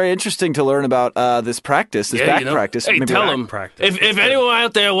much. That's very interesting to learn about this practice, this back practice. Hey, Maybe tell back them. practice. If anyone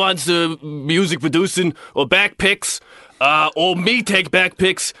out there wants music producing or back picks, or me take back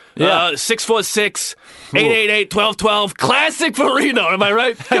picks, 646-888-1212, classic Farino. Am I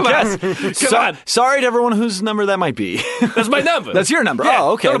right? Come on. Come on. Sorry to everyone whose number that might be. That's my number. That's your number. Yeah,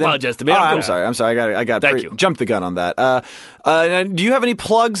 Oh, okay. don't apologize to me. Oh, I'm I'm cool. sorry. I got Thank you. jumped the gun on that. Do you have any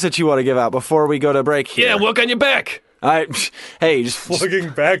plugs that you want to give out before we go to break here? Yeah, work on your back. Hey, just Plugging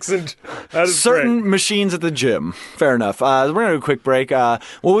backs and that is certain great. machines at the gym. Fair enough. We're going to do a quick break.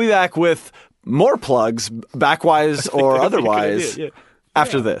 We'll be back with more plugs, backwise or otherwise,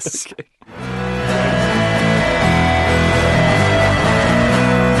 after this. Okay.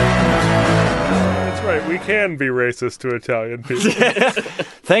 That's right. We can be racist to Italian people.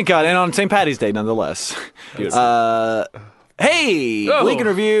 Thank God. And on St. Patty's Day, nonetheless. Hey, Oh. Lincoln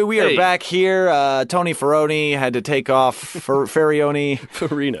Review. We are Hey. back here. Tony Ferroni had to take off. Ferrioni.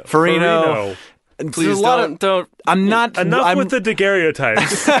 Farino. Farino. Please There's a lot don't. I'm not. Enough with the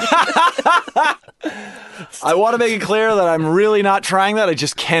daguerreotypes. I want to make it clear that I'm really not trying that. I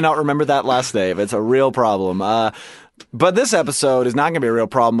just cannot remember that last name. It's a real problem. But this episode is not going to be a real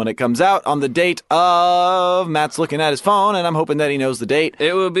problem when it comes out on the date of Matt's looking at his phone, and I'm hoping that he knows the date.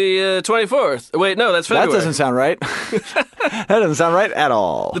 It will be 24th. Wait, no, that's February. That doesn't sound right. That doesn't sound right at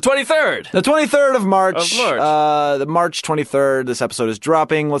all. The 23rd. The 23rd of March. Of March. The March 23rd, this episode is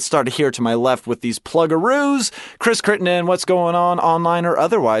dropping. Let's start here to my left with these pluggaroos. Chris Crittenden, what's going on online or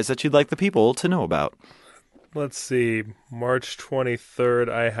otherwise that you'd like the people to know about? Let's see. March 23rd,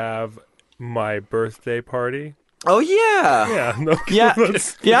 I have my birthday party. Oh, yeah. Yeah. No, Yeah,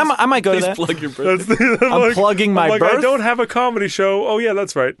 I might go to Please that. plug your birthday. I'm plugging my birth. I don't have a comedy show. Oh, yeah,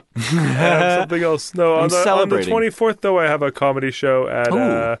 that's right. I have something else. No, on the celebrating. 24th, though, I have a comedy show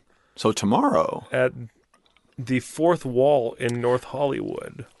Ooh. So tomorrow. at the Fourth Wall in North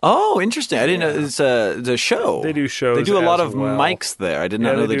Hollywood. Oh, interesting. I didn't know it's a show. They do shows. They do a lot as of well. mics there. I did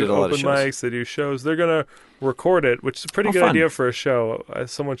not know they do did a lot of open shows. mics. They do shows. They're gonna record it, which is a pretty good fun. idea for a show.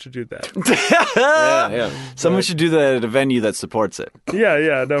 Someone should do that. Yeah. Someone should do that at a venue that supports it.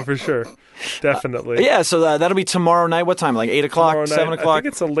 yeah, no, for sure, definitely. Yeah, so that'll be tomorrow night. What time? Like 8 o'clock, Tomorrow night, 7 I o'clock?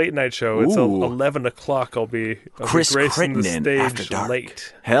 think it's a late night show. It's Ooh. 11 o'clock. I'll be Chris gracing the Crittenden, stage After Dark.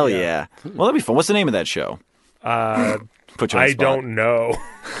 late. Hell yeah. Well, that'll be fun. What's the name of that show? Put you on the I spot. don't know.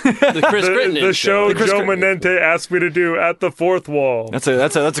 The Chris Crittenden The show Chris Joe Crittenden. Menente asked me to do at the Fourth Wall. That's a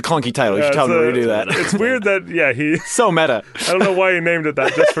clunky title. You should tell him to redo that. It's weird that he. So meta. I don't know why he named it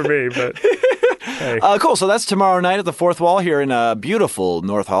that just for me, but hey. Cool. So that's tomorrow night at the Fourth Wall here in beautiful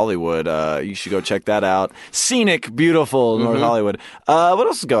North Hollywood. You should go check that out. Scenic, beautiful North Hollywood. What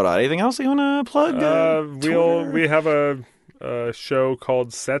else is going on? Anything else you want to plug? we have a show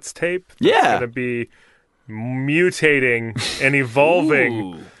called Sets Tape. That's Yeah. going to be mutating and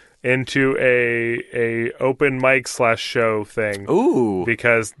evolving into a open mic / show thing. Ooh.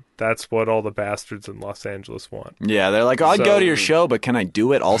 Because that's what all the bastards in Los Angeles want. Yeah, they're like, I'll go to your show, but can I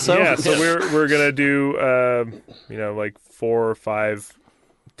do it also? Yeah, so we're gonna do like 4 or 5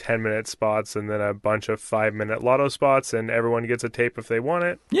 10-minute spots and then a bunch of 5-minute lotto spots, and everyone gets a tape if they want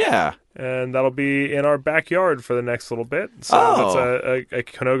it. Yeah. And that'll be in our backyard for the next little bit. So it's a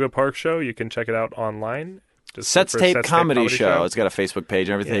Canoga Park show. You can check it out online. Sets Tape Comedy Show. It's got a Facebook page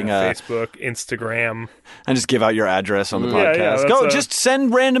and everything. Yeah, Facebook, Instagram. And just give out your address on the podcast. Just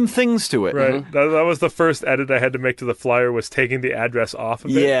send random things to it. Right. Mm-hmm. That was the first edit I had to make to the flyer, was taking the address off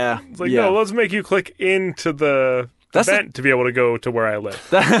of it. Yeah. It's like, no, let's make you click into the event to be able to go to where I live.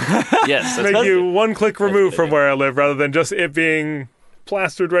 Yes. Make you one click removed from where I live rather than just it being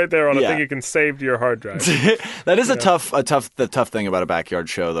plastered right there on a thing you can save to your hard drive. That is the tough thing about a backyard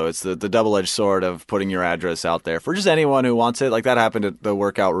show, though. It's the double-edged sword of putting your address out there for just anyone who wants it. Like that happened at the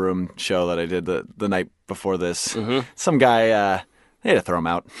workout room show that I did the night before this. Mm-hmm. Some guy, they had to throw him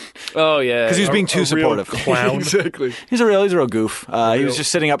out. Oh yeah, because he was being too supportive. Real clown. Exactly. He's a real goof. He was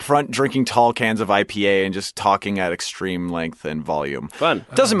just sitting up front drinking tall cans of IPA and just talking at extreme length and volume. Fun.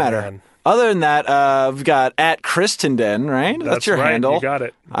 Doesn't matter. Man. Other than that, we've got at Christenden, right? That's your right, handle. You got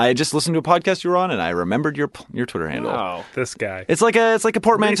it. I just listened to a podcast you were on, and I remembered your Twitter handle. Oh, this guy. It's like a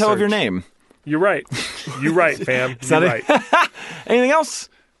portmanteau of your name. You're right. You're right, fam. You're right. Anything else?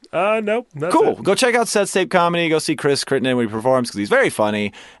 Nope. That's cool. It. Go check out Sets Tape Comedy. Go see Chris Crittenden when he performs because he's very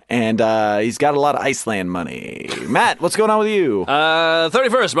funny, and he's got a lot of Iceland money. Matt, what's going on with you? March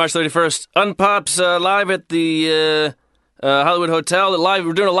 31st, Unpops live at the Hollywood Hotel.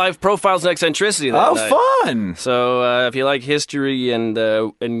 We're doing a live Profiles and Eccentricity that night. Fun! So if you like history and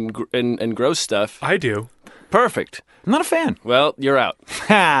gross stuff, I do. Perfect. I'm not a fan. Well, you're out.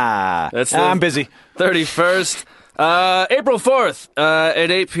 I'm busy. 31st. April 4th,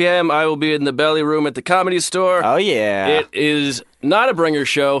 at 8 p.m., I will be in the Belly Room at the Comedy Store. Oh, yeah. It is not a bringer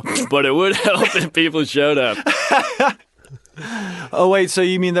show, but it would help if people showed up. Oh, wait, so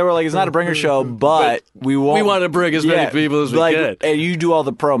you mean they were like, it's not a bringer show, but we want to bring as many people as we can. And you do all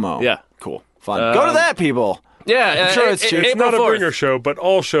the promo. Yeah. Cool. Fun. Go to that, people. Yeah. I'm sure it's cheap. It's not a bringer show, but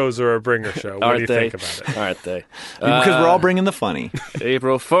all shows are a bringer show. What do you think about it? Aren't they? Because we're all bringing the funny.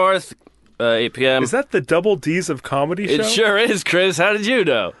 April 4th, 8 p.m. Is that the double D's of comedy show? It sure is, Chris. How did you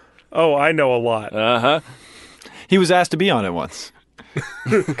know? Oh, I know a lot. Uh-huh. He was asked to be on it once.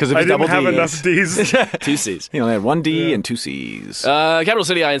 Because I didn't have enough D's. 2 C's. He only had 1 D and 2 C's. Capital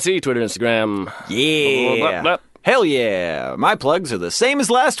City INC, Twitter, Instagram. Yeah. Blah, blah, blah. Hell yeah. My plugs are the same as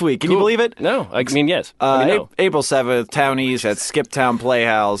last week. Can you believe it? No. I mean, yes. April 7th, Townies at Skiptown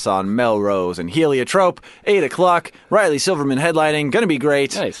Playhouse on Melrose and Heliotrope. 8 o'clock. Riley Silverman headlining. Gonna be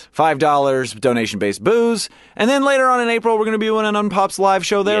great. Nice. $5 donation-based booze. And then later on in April, we're going to be doing an Unpops live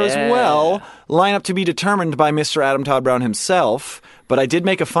show there as well. Lineup to be determined by Mr. Adam Todd Brown himself. But I did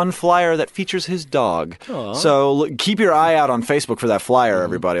make a fun flyer that features his dog. Aww. So keep your eye out on Facebook for that flyer,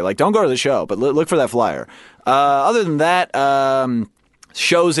 everybody. Like, don't go to the show, but look for that flyer. Other than that,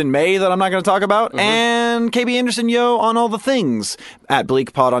 shows in May that I'm not going to talk about, and KB Anderson Yo on all the things. At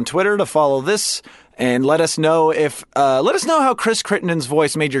BleakPod on Twitter to follow this. And let us know how Chris Crittenden's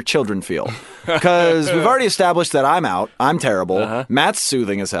voice made your children feel. Because we've already established that I'm out. I'm terrible. Matt's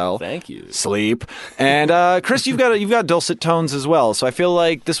soothing as hell. Thank you. Sleep. And Chris, you've got dulcet tones as well. So I feel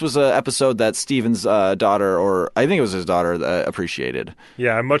like this was an episode that Steven's daughter, or I think it was his daughter, appreciated.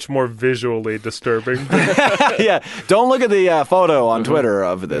 Yeah, I'm much more visually disturbing. Yeah, don't look at the photo on Twitter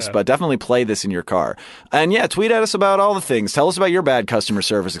of this, but definitely play this in your car. And yeah, tweet at us about all the things. Tell us about your bad customer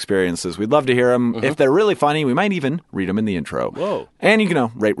service experiences. We'd love to hear them. If they're really funny, we might even read them in the intro. Whoa. And you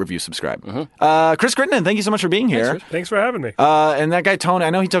can rate, review, subscribe. Chris Crittenden, thank you so much for being here. Thanks for having me. And that guy, Tony, I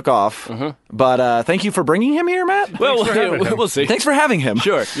know he took off, but thank you for bringing him here, Matt. Well, we'll see. Thanks for having him.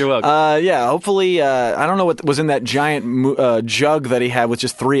 Sure, you're welcome. Yeah, hopefully, I don't know what was in that giant jug that he had with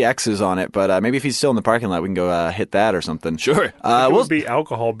just 3 X's on it, but maybe if he's still in the parking lot, we can go hit that or something. Sure. It would be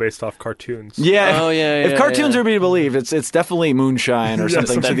alcohol based off cartoons. Yeah. Oh, yeah. If cartoons are to be believed, it's definitely moonshine or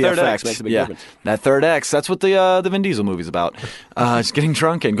something to the effect. Makes a big difference. That third X. That's what the Vin Diesel movie's about. Just getting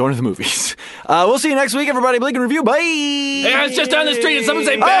drunk and going to the movies. We'll see you next week, everybody. Blink and Review. Bye. Hey, I was just down the street and someone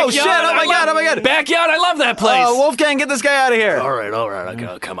say backyard. Oh shit! Oh my god! Backyard. I love that place. Wolfgang, get this guy out of here. All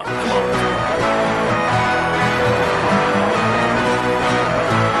right. Come on.